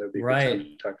away, so that'd be a good time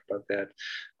to talk about that.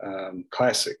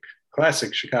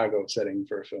 Classic Chicago setting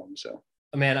for a film. So,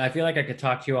 man, I feel like I could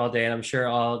talk to you all day, and I'm sure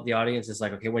all the audience is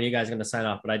like, okay, when are you guys going to sign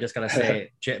off? But I just got to say,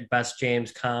 best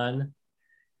James Caan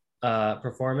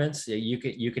performance.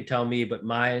 You could tell me, but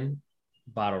mine,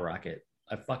 Bottle Rocket.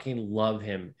 I fucking love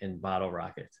him in Bottle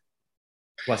Rocket.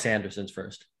 Wes Anderson's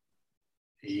first.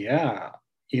 Yeah,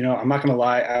 you know, I'm not gonna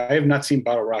lie, I have not seen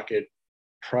Bottle Rocket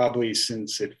probably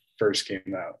since it first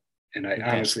came out, and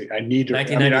honestly, I need to.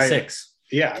 1996.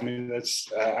 I mean,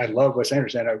 that's I love Wes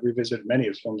Anderson. I've revisited many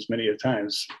of his films many a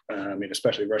times. I mean,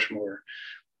 especially Rushmore,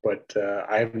 but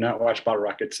I have not watched Bottle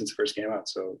Rocket since it first came out.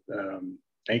 So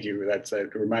thank you.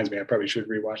 That reminds me, I probably should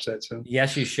rewatch that soon.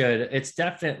 Yes, you should. It's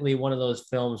definitely one of those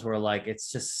films where like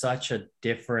it's just such a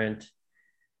different.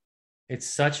 It's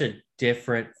such a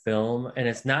different film, and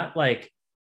it's not like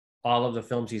all of the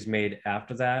films he's made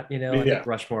after that. You know, I think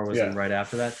Rushmore was in right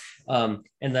after that.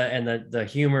 And the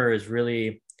humor is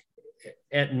really,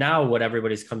 and now what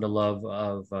everybody's come to love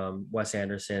of Wes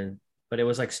Anderson, but it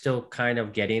was like still kind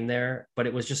of getting there, but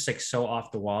it was just like so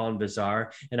off the wall and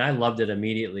bizarre, and I loved it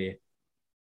immediately.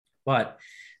 But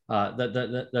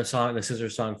the song, the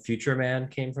Scissors song "Future Man"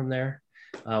 came from there.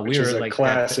 Which is a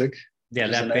classic. Yeah,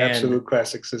 that an band, absolute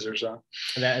classic Scissors song.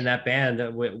 That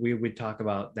band, we would talk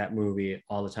about that movie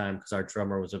all the time because our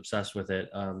drummer was obsessed with it.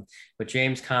 But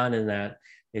James Caan in that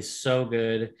is so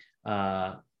good.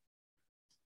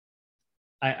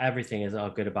 Everything is all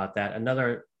good about that.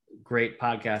 Another great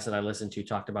podcast that I listened to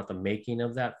talked about the making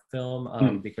of that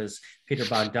film because Peter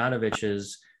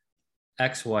Bogdanovich's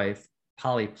ex-wife,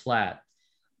 Polly Platt,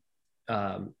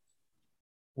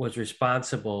 was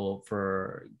responsible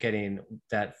for getting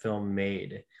that film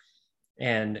made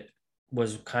and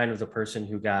was kind of the person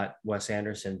who got Wes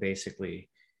Anderson basically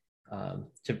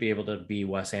to be able to be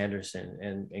Wes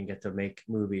Anderson and get to make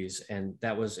movies. And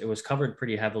it was covered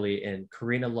pretty heavily in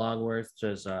Karina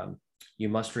Longworth's You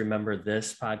Must Remember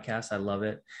This podcast. I love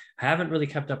it. I haven't really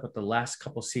kept up with the last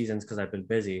couple seasons because I've been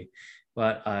busy,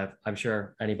 but I'm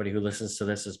sure anybody who listens to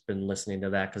this has been listening to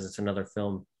that because it's another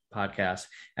film podcast.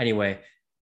 Anyway,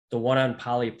 the one on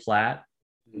Polly Platt,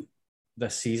 the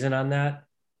season on that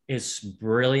is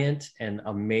brilliant and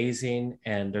amazing.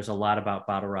 And there's a lot about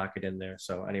Bottle Rocket in there.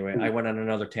 So anyway, I went on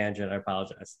another tangent. I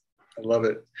apologize. I love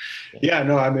it. Yeah,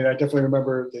 no, I mean, I definitely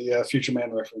remember the Future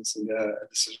Man reference and the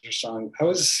Scissors song.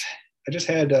 I just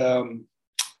had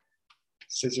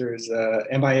Scissors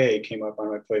MIA came up on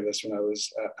my playlist when I was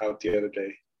out the other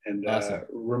day. And awesome.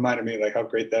 Reminded me like how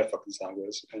great that fucking song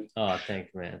was. And, thank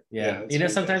you, man. Yeah, you know,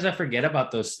 sometimes I forget about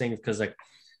those things because like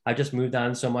I just moved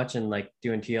on so much and like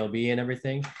doing TLB and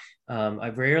everything. I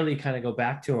rarely kind of go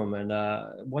back to them. And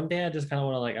one day I just kind of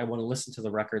want to listen to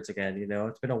the records again. You know,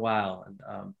 it's been a while.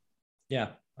 And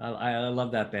I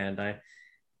love that band.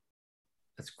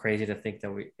 It's crazy to think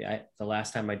that the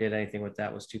last time I did anything with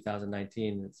that was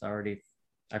 2019. It's already,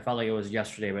 I felt like it was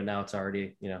yesterday, but now it's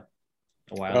already, you know,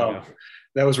 a while ago.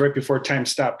 That was right before time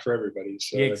stopped for everybody.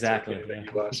 So exactly. You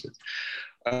lost it.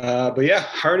 But yeah,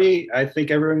 Hardy, I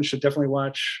think everyone should definitely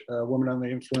watch Woman Under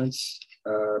the Influence.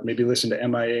 Maybe listen to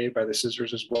MIA by the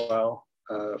Scissors as well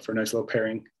for a nice little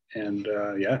pairing. And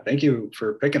thank you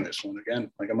for picking this one again.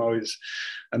 Like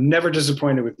I'm never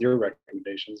disappointed with your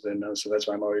recommendations. And so that's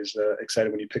why I'm always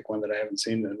excited when you pick one that I haven't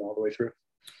seen and all the way through.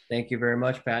 Thank you very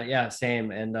much, Pat. Yeah,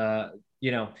 same. And,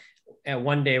 and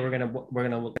one day we're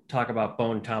gonna talk about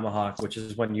Bone Tomahawk, which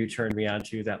is when you turned me on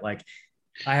to that. Like,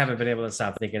 I haven't been able to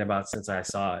stop thinking about since I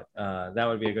saw it. That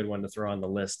would be a good one to throw on the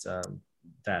list.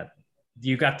 That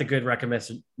you got the good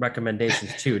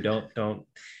recommendations too. Don't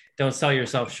sell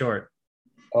yourself short.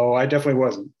 Oh, I definitely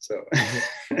wasn't. So,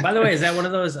 By the way, is that one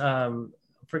of those? I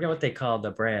forget what they call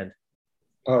the brand.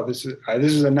 oh, this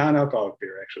is a non-alcoholic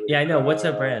beer, actually. Yeah, I know. What's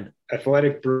that brand?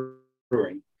 Athletic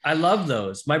Brewing. I love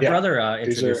those. My brother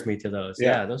introduced me to those.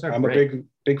 Yeah, those are I'm great. a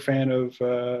big fan of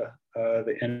the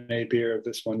NA beer of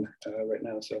this one right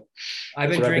now. So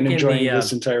I've been enjoying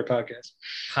this entire podcast.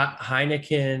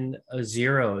 Heineken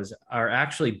Zeros are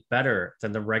actually better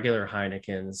than the regular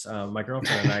Heinekens. My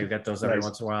girlfriend and I get those every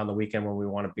once in a while on the weekend when we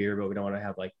want a beer, but we don't want to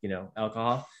have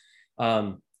alcohol.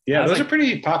 Those are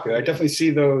pretty popular. I definitely see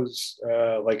those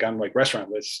on restaurant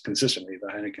lists consistently. The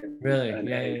Heineken. Really? NA,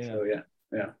 Yeah. So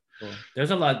yeah. Cool. There's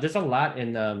a lot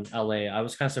in LA. I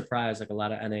was kind of surprised, like a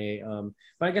lot of NA,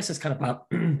 but I guess it's kind of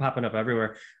popping up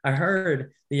everywhere. I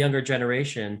heard the younger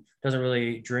generation doesn't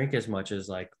really drink as much as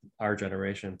like our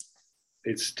generation.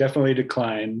 It's definitely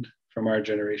declined from our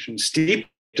generation. Steep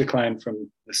decline from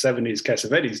the 70s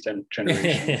Cassavetes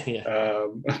generation.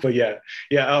 But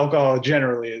alcohol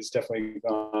generally has definitely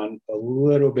gone a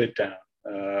little bit down.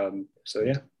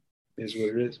 Is what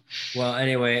it is. Well,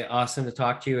 anyway, awesome to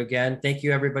talk to you again. Thank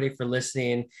you everybody for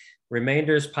listening.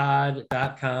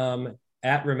 RemaindersPod.com,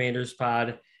 at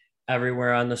RemaindersPod,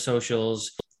 everywhere on the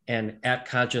socials, and at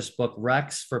Conscious Book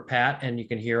Rex for Pat. And you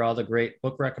can hear all the great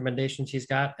book recommendations he's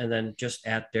got. And then just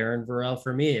at Darren Varel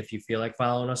for me, if you feel like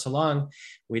following us along.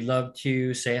 We'd love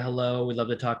to say hello. We'd love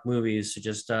to talk movies. So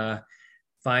just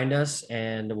find us,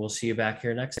 and we'll see you back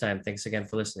here next time. Thanks again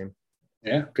for listening.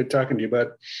 Yeah, good talking to you, bud.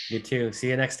 You too. See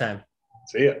you next time.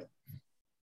 See ya.